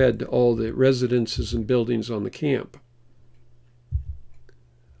gravity fed to all the residences and buildings on the camp.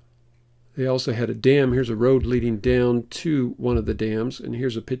 They also had a dam. Here's a road leading down to one of the dams, and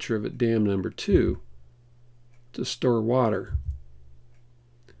here's a picture of it, dam number 2, to store water.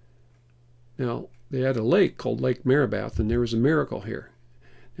 Now, they had a lake called Lake Maribath, and there was a miracle here.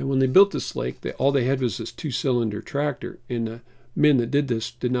 And when they built this lake, all they had was this 2-cylinder tractor, and the men that did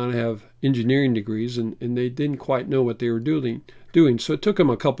this did not have engineering degrees, and they didn't quite know what they were doing. So it took them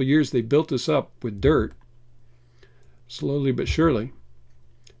a couple years. They built this up with dirt, slowly but surely.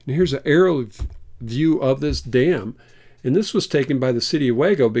 And here's an aerial view of this dam, and this was taken by the city of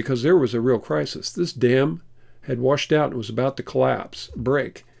Waco because there was a real crisis. This dam had washed out and was about to collapse,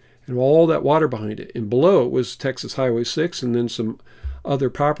 break, and all that water behind it. And below it was Texas Highway 6 and then some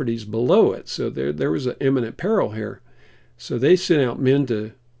other properties below it. So there was an imminent peril here. So they sent out men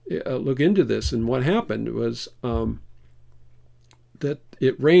to look into this. And what happened was that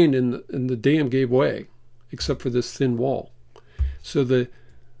it rained and the dam gave way, except for this thin wall. So the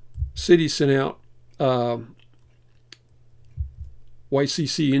city sent out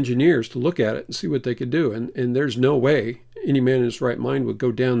YCC engineers to look at it and see what they could do. And there's no way any man in his right mind would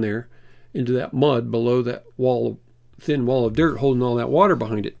go down there into that mud below that wall, thin wall of dirt holding all that water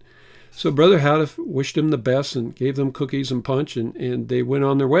behind it. So Brother Houteff wished him the best and gave them cookies and punch, and they went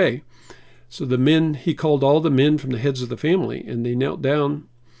on their way. So the men, he called all the men from the heads of the family, and they knelt down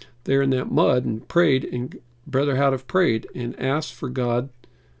there in that mud and prayed, and Brother Houteff prayed and asked for God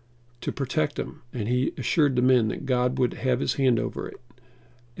to protect him. And he assured the men that God would have his hand over it,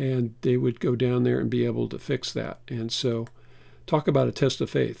 and they would go down there and be able to fix that. And so talk about a test of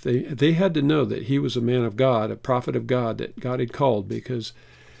faith. They had to know that he was a man of God, a prophet of God, that God had called, because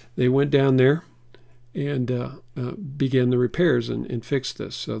they went down there and began the repairs and fixed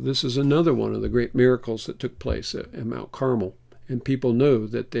this. So this is another one of the great miracles that took place at Mount Carmel. And people know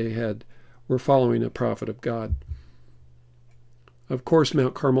that they were following a prophet of God. Of course,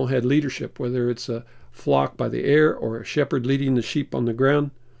 Mount Carmel had leadership, whether it's a flock by the air or a shepherd leading the sheep on the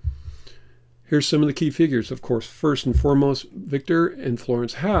ground. Here's some of the key figures, of course. First and foremost, Victor and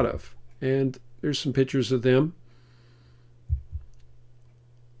Florence Houteff. And there's some pictures of them.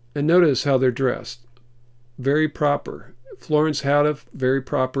 And notice how they're dressed. Very proper. Florence Houteff, very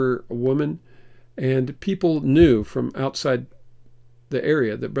proper woman. And people knew from outside the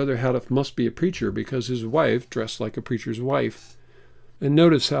area that Brother Houteff must be a preacher because his wife dressed like a preacher's wife. And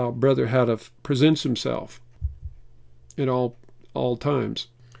notice how Brother Houteff presents himself at all times.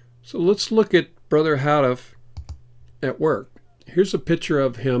 So let's look at Brother Houteff at work. Here's a picture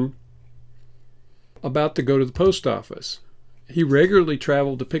of him about to go to the post office. He regularly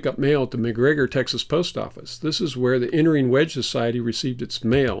traveled to pick up mail at the McGregor, Texas post office. This is where the Entering Wedge Society received its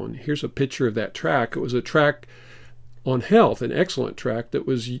mail. And here's a picture of that tract. It was a tract on health, an excellent tract that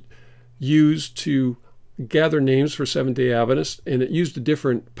was used to gather names for Seventh-day Adventists. And it used a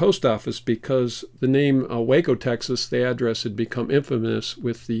different post office because the name Waco, Texas, the address had become infamous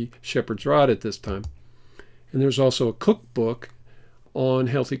with the shepherd's rod at this time. And there's also a cookbook on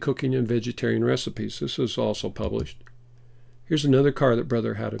healthy cooking and vegetarian recipes. This was also published. Here's another car that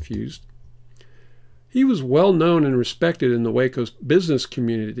Brother Houteff used. He was well known and respected in the Waco business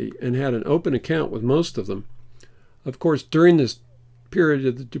community and had an open account with most of them. Of course, during this period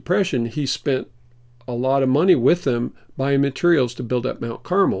of the Depression, he spent a lot of money with them buying materials to build up Mount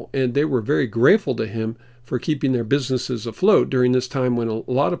Carmel, and they were very grateful to him for keeping their businesses afloat during this time when a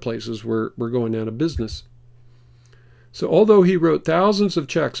lot of places were going out of business. So although he wrote thousands of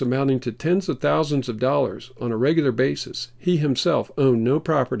checks amounting to tens of thousands of dollars on a regular basis, he himself owned no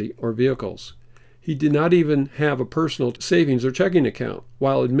property or vehicles. He did not even have a personal savings or checking account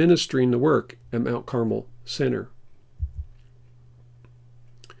while administering the work at Mount Carmel Center.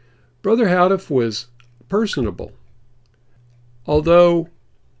 Brother Houteff was personable. Although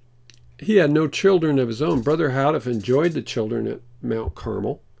he had no children of his own, Brother Houteff enjoyed the children at Mount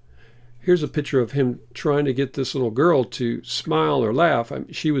Carmel. Here's a picture of him trying to get this little girl to smile or laugh.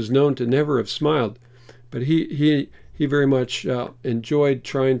 She was known to never have smiled, but he very much enjoyed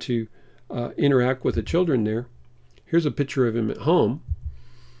trying to interact with the children there. Here's a picture of him at home.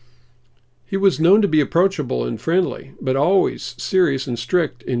 He was known to be approachable and friendly, but always serious and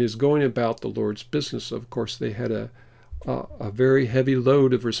strict in his going about the Lord's business. Of course, they had a very heavy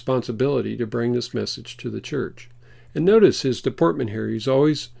load of responsibility to bring this message to the church. And notice his deportment here. He's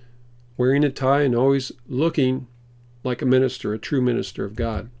always wearing a tie and always looking like a minister, a true minister of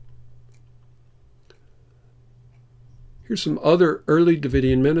God. Here's some other early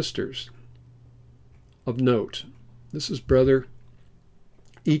Davidian ministers of note. This is Brother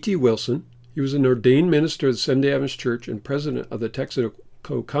E.T. Wilson. He was an ordained minister of the Seventh-day Adventist Church and president of the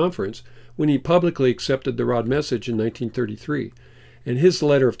Texaco Conference when he publicly accepted the rod message in 1933. And his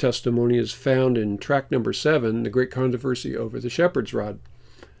letter of testimony is found in tract number 7, The Great Controversy over the Shepherd's Rod.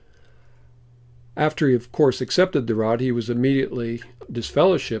 After he, of course, accepted the rod, he was immediately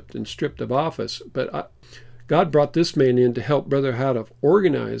disfellowshipped and stripped of office. But God brought this man in to help Brother Houteff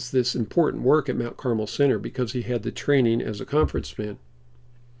organize this important work at Mount Carmel Center because he had the training as a conference man.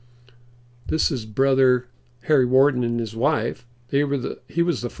 This is Brother Harry Warden and his wife. He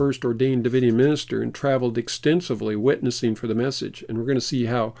was the first ordained Davidian minister and traveled extensively witnessing for the message. And we're going to see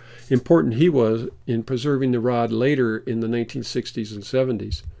how important he was in preserving the rod later in the 1960s and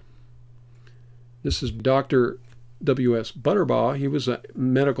 70s. This is Dr. W.S. Butterbaugh. He was a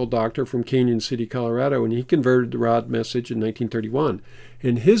medical doctor from Canyon City, Colorado, and he converted the rod message in 1931.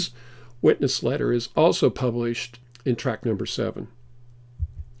 And his witness letter is also published in tract number 7.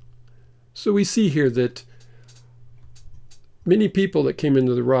 So we see here that many people that came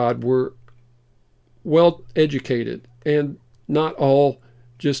into the rod were well educated, and not all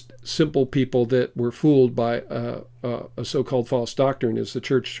just simple people that were fooled by a so-called false doctrine, as the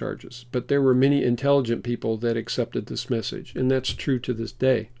church charges. But there were many intelligent people that accepted this message, and that's true to this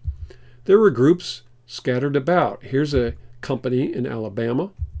day. There were groups scattered about. Here's a company in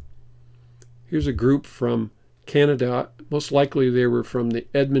Alabama. Here's a group from Canada. Most likely they were from the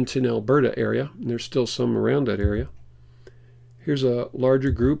Edmonton, Alberta area, and there's still some around that area. Here's a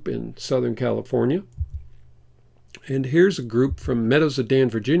larger group in Southern California. And here's a group from Meadows of Dan,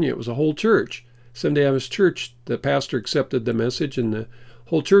 Virginia. It was a whole church, Seventh-day Adventist church. The pastor accepted the message, and the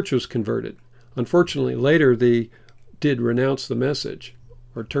whole church was converted. Unfortunately, later they did renounce the message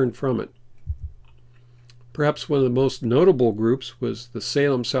or turn from it. Perhaps one of the most notable groups was the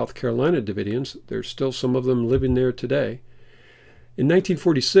Salem, South Carolina Davidians. There's still some of them living there today. In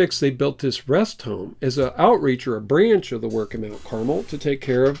 1946, they built this rest home as an outreach or a branch of the work of Mount Carmel to take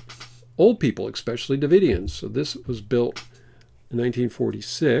care of old people, especially Davidians. So this was built in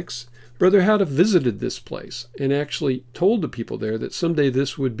 1946. Brother Houteff visited this place and actually told the people there that someday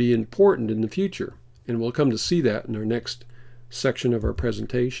this would be important in the future. And we'll come to see that in our next section of our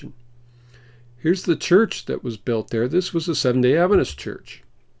presentation. Here's the church that was built there. This was a Seventh-day Adventist church.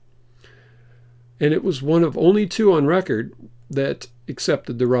 And it was one of only two on record that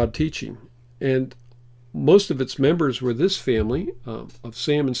accepted the rod teaching. And most of its members were this family of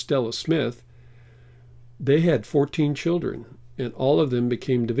Sam and Stella Smith. They had 14 children, and all of them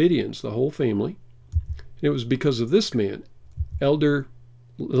became Davidians, the whole family. And it was because of this man, Elder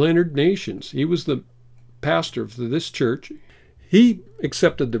Leonard Nations. He was the pastor for this church. He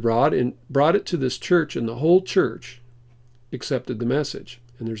accepted the rod and brought it to this church, and the whole church accepted the message.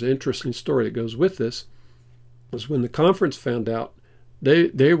 And there's an interesting story that goes with this. It was when the conference found out,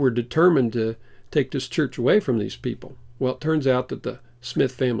 they were determined to take this church away from these people. Well, it turns out that the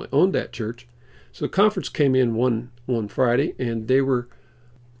Smith family owned that church. So the conference came in one Friday, and they were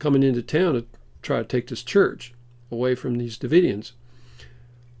coming into town to try to take this church away from these Davidians.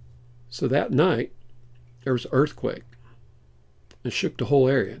 So that night, there was an earthquake. It shook the whole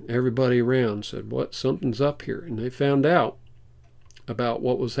area. Everybody around said, "What? Something's up here." And they found out about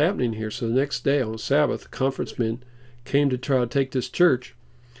what was happening here. So the next day on Sabbath, the conference men came to try to take this church.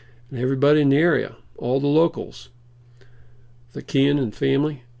 And everybody in the area, all the locals, the kin and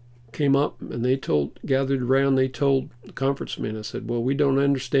family, came up and they gathered around, they told the conference men, I said, "Well, we don't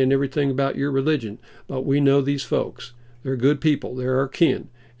understand everything about your religion, but we know these folks. They're good people. They're our kin.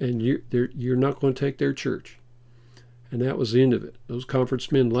 And you're not going to take their church." And that was the end of it. Those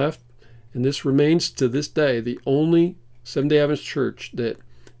conference men left, and this remains to this day the only Seventh-day Adventist church that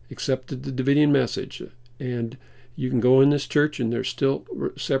accepted the Davidian message. And you can go in this church, and there's still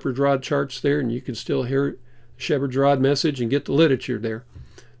Shepherd's Rod charts there, and you can still hear Shepherd's Rod message and get the literature there.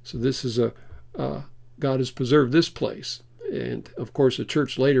 So this is God has preserved this place. And of course, the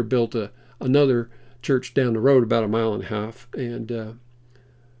church later built another church down the road about 1.5 miles, and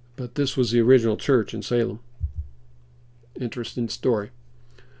but this was the original church in Salem. Interesting story.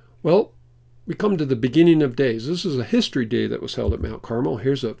 Well, we come to the beginning of days. This is a history day that was held at Mount Carmel.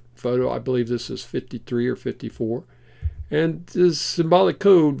 Here's a photo. I believe this is 53 or 54. And the symbolic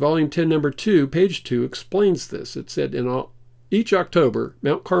code, volume 10, number 2, page 2, explains this. It said, each October,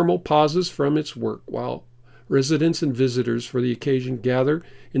 Mount Carmel pauses from its work while residents and visitors for the occasion gather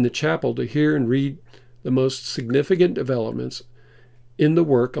in the chapel to hear and read the most significant developments in the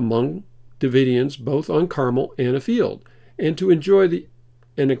work among Davidians, both on Carmel and afield, and to enjoy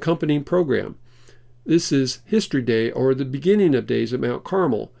an accompanying program. This is History Day, or the beginning of days at Mount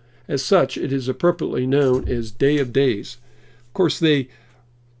Carmel. As such, it is appropriately known as Day of Days. Of course, they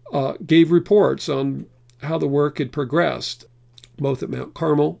gave reports on how the work had progressed, both at Mount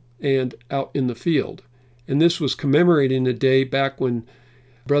Carmel and out in the field. And this was commemorating a day back when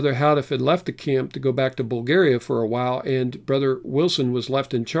Brother Houteff had left the camp to go back to Bulgaria for a while, and Brother Wilson was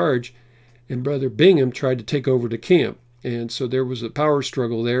left in charge, and Brother Bingham tried to take over the camp. And so there was a power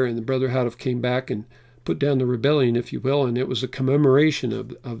struggle there, and the Brother Houteff came back and put down the rebellion, if you will, and it was a commemoration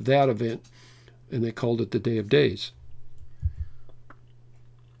of that event, and they called it the Day of Days.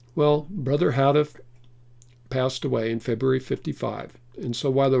 Well, Brother Houteff passed away in February 55, and so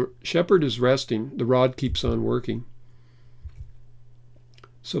while the shepherd is resting, the rod keeps on working.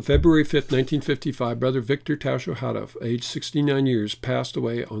 So February 5th, 1955, Brother Victor Tauscher Houteff, aged 69 years, passed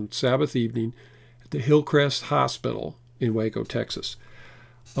away on Sabbath evening at the Hillcrest Hospital in Waco, Texas,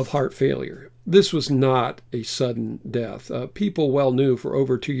 of heart failure. This was not a sudden death. People well knew for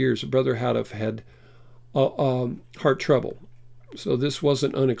over 2 years that Brother Houteff had heart trouble. So this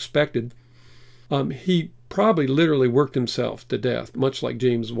wasn't unexpected. He probably literally worked himself to death, much like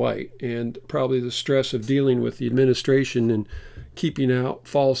James White, and probably the stress of dealing with the administration and keeping out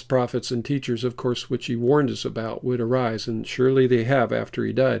false prophets and teachers, of course, which he warned us about, would arise, and surely they have after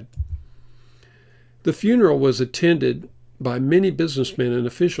he died. The funeral was attended by many businessmen and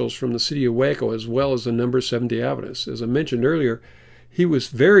officials from the city of Waco, as well as a number of Seventh-day Adventists. As I mentioned earlier, he was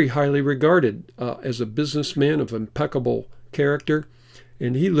very highly regarded as a businessman of impeccable character,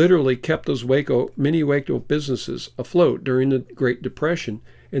 and he literally kept those many Waco businesses afloat during the Great Depression,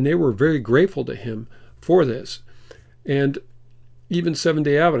 and they were very grateful to him for this. And even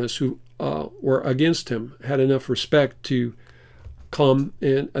Seventh-day Adventists who were against him had enough respect to come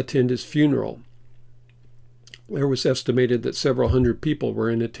and attend his funeral. There was estimated that several hundred people were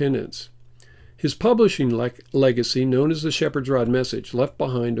in attendance. His publishing legacy, known as the Shepherd's Rod Message, left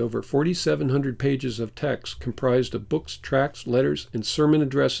behind over 4,700 pages of text comprised of books, tracts, letters, and sermon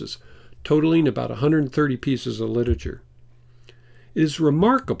addresses, totaling about 130 pieces of literature. It is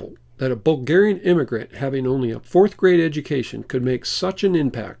remarkable that a Bulgarian immigrant having only a fourth-grade education could make such an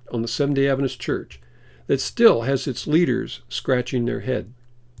impact on the Seventh-day Adventist Church that still has its leaders scratching their head.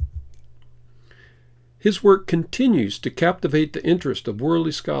 His work continues to captivate the interest of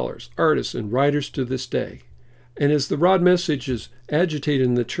worldly scholars, artists, and writers to this day. And as the Rod Message is agitated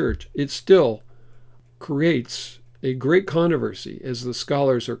in the church, it still creates a great controversy as the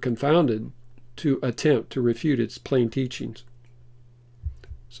scholars are confounded to attempt to refute its plain teachings.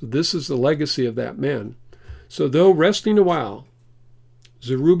 So this is the legacy of that man. So though resting a while,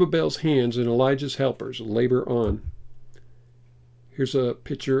 Zerubbabel's hands and Elijah's helpers labor on. Here's a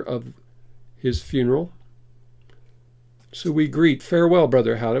picture of his funeral. So we greet, farewell,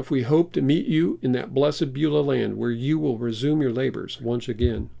 Brother Houteff. We hope to meet you in that blessed Beulah land where you will resume your labors once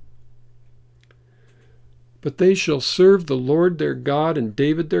again. But they shall serve the Lord their God and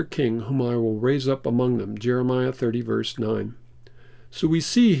David their king, whom I will raise up among them. Jeremiah 30, verse 9. So we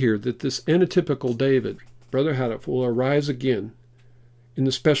see here that this anotypical David, Brother Houteff, will arise again in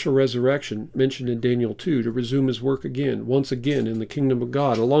the special resurrection mentioned in Daniel 2 to resume his work again, once again in the kingdom of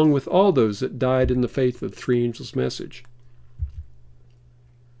God, along with all those that died in the faith of the three angels' message.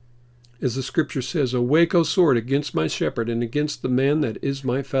 As the scripture says, Awake, O sword, against my shepherd, and against the man that is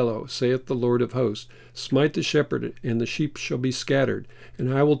my fellow, saith the Lord of hosts. Smite the shepherd, and the sheep shall be scattered,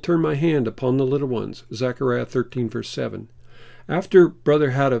 and I will turn my hand upon the little ones. Zechariah 13, verse 7. After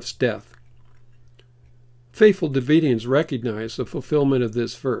Brother Houteff's death, faithful Davidians recognized the fulfillment of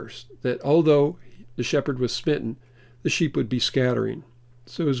this verse, that although the shepherd was smitten, the sheep would be scattering.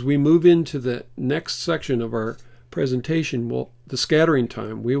 So as we move into the next section of our presentation, the scattering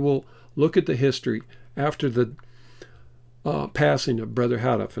time, we will look at the history after the passing of Brother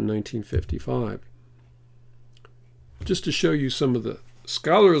Houteff in 1955. Just to show you some of the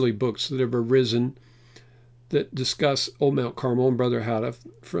scholarly books that have arisen that discuss Old Mount Carmel and Brother Houteff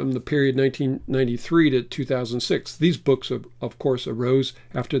from the period 1993 to 2006. These books, of course, arose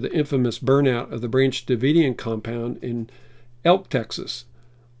after the infamous burnout of the Branch Davidian compound in Elk, Texas,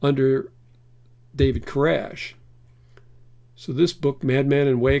 under David Koresh. So this book, Madman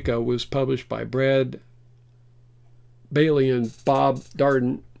in Waco, was published by Brad Bailey and Bob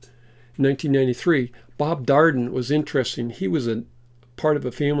Darden in 1993. Bob Darden was interesting. He was a part of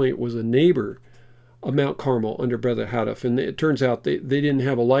a family that was a neighbor of Mount Carmel under Brother Houteff, and it turns out they didn't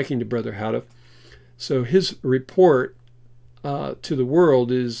have a liking to Brother Houteff. So his report to the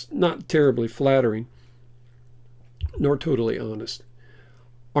world is not terribly flattering, nor totally honest.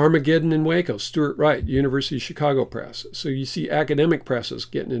 Armageddon in Waco, Stuart Wright, University of Chicago Press. So you see academic presses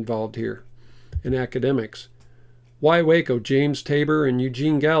getting involved here, and academics. Why Waco, James Tabor and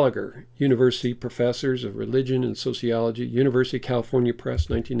Eugene Gallagher, University Professors of Religion and Sociology, University of California Press,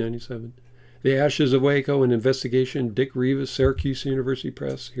 1997. The Ashes of Waco, an investigation, Dick Rivas, Syracuse University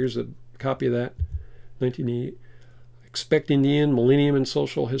Press. Here's a copy of that, 1988. Expecting the End, Millennium and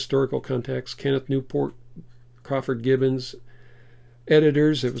Social Historical Context, Kenneth Newport, Crawford Gibbons.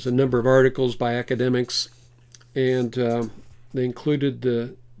 Editors, it was a number of articles by academics, and they included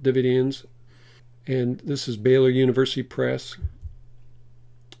the Davidians. And this is Baylor University Press.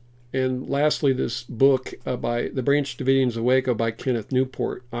 And lastly, this book by The Branch Davidians of Waco by Kenneth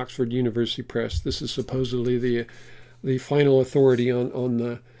Newport, Oxford University Press. This is supposedly the final authority on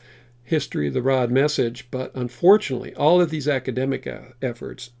the history of the Rod Message, but unfortunately, all of these academic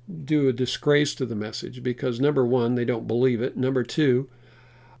efforts do a disgrace to the message because, number one, they don't believe it. Number two,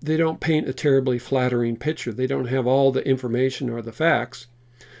 they don't paint a terribly flattering picture. They don't have all the information or the facts.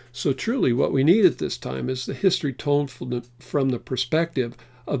 So truly, what we need at this time is the history told from the perspective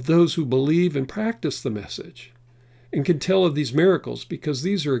of those who believe and practice the message. and can tell of these miracles because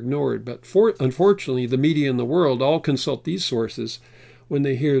these are ignored. But unfortunately, the media in the world all consult these sources when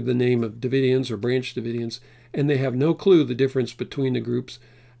they hear the name of Davidians or Branch Davidians, and they have no clue the difference between the groups.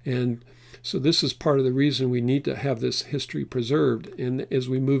 And so this is part of the reason we need to have this history preserved. And as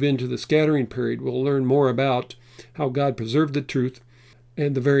we move into the scattering period, we'll learn more about how God preserved the truth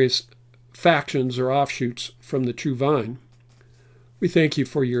and the various factions or offshoots from the true vine. We thank you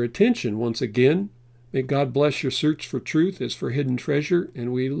for your attention once again. May God bless your search for truth as for hidden treasure,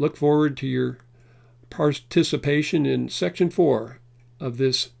 and we look forward to your participation in Section 4 of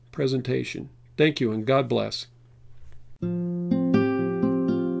this presentation. Thank you, and God bless.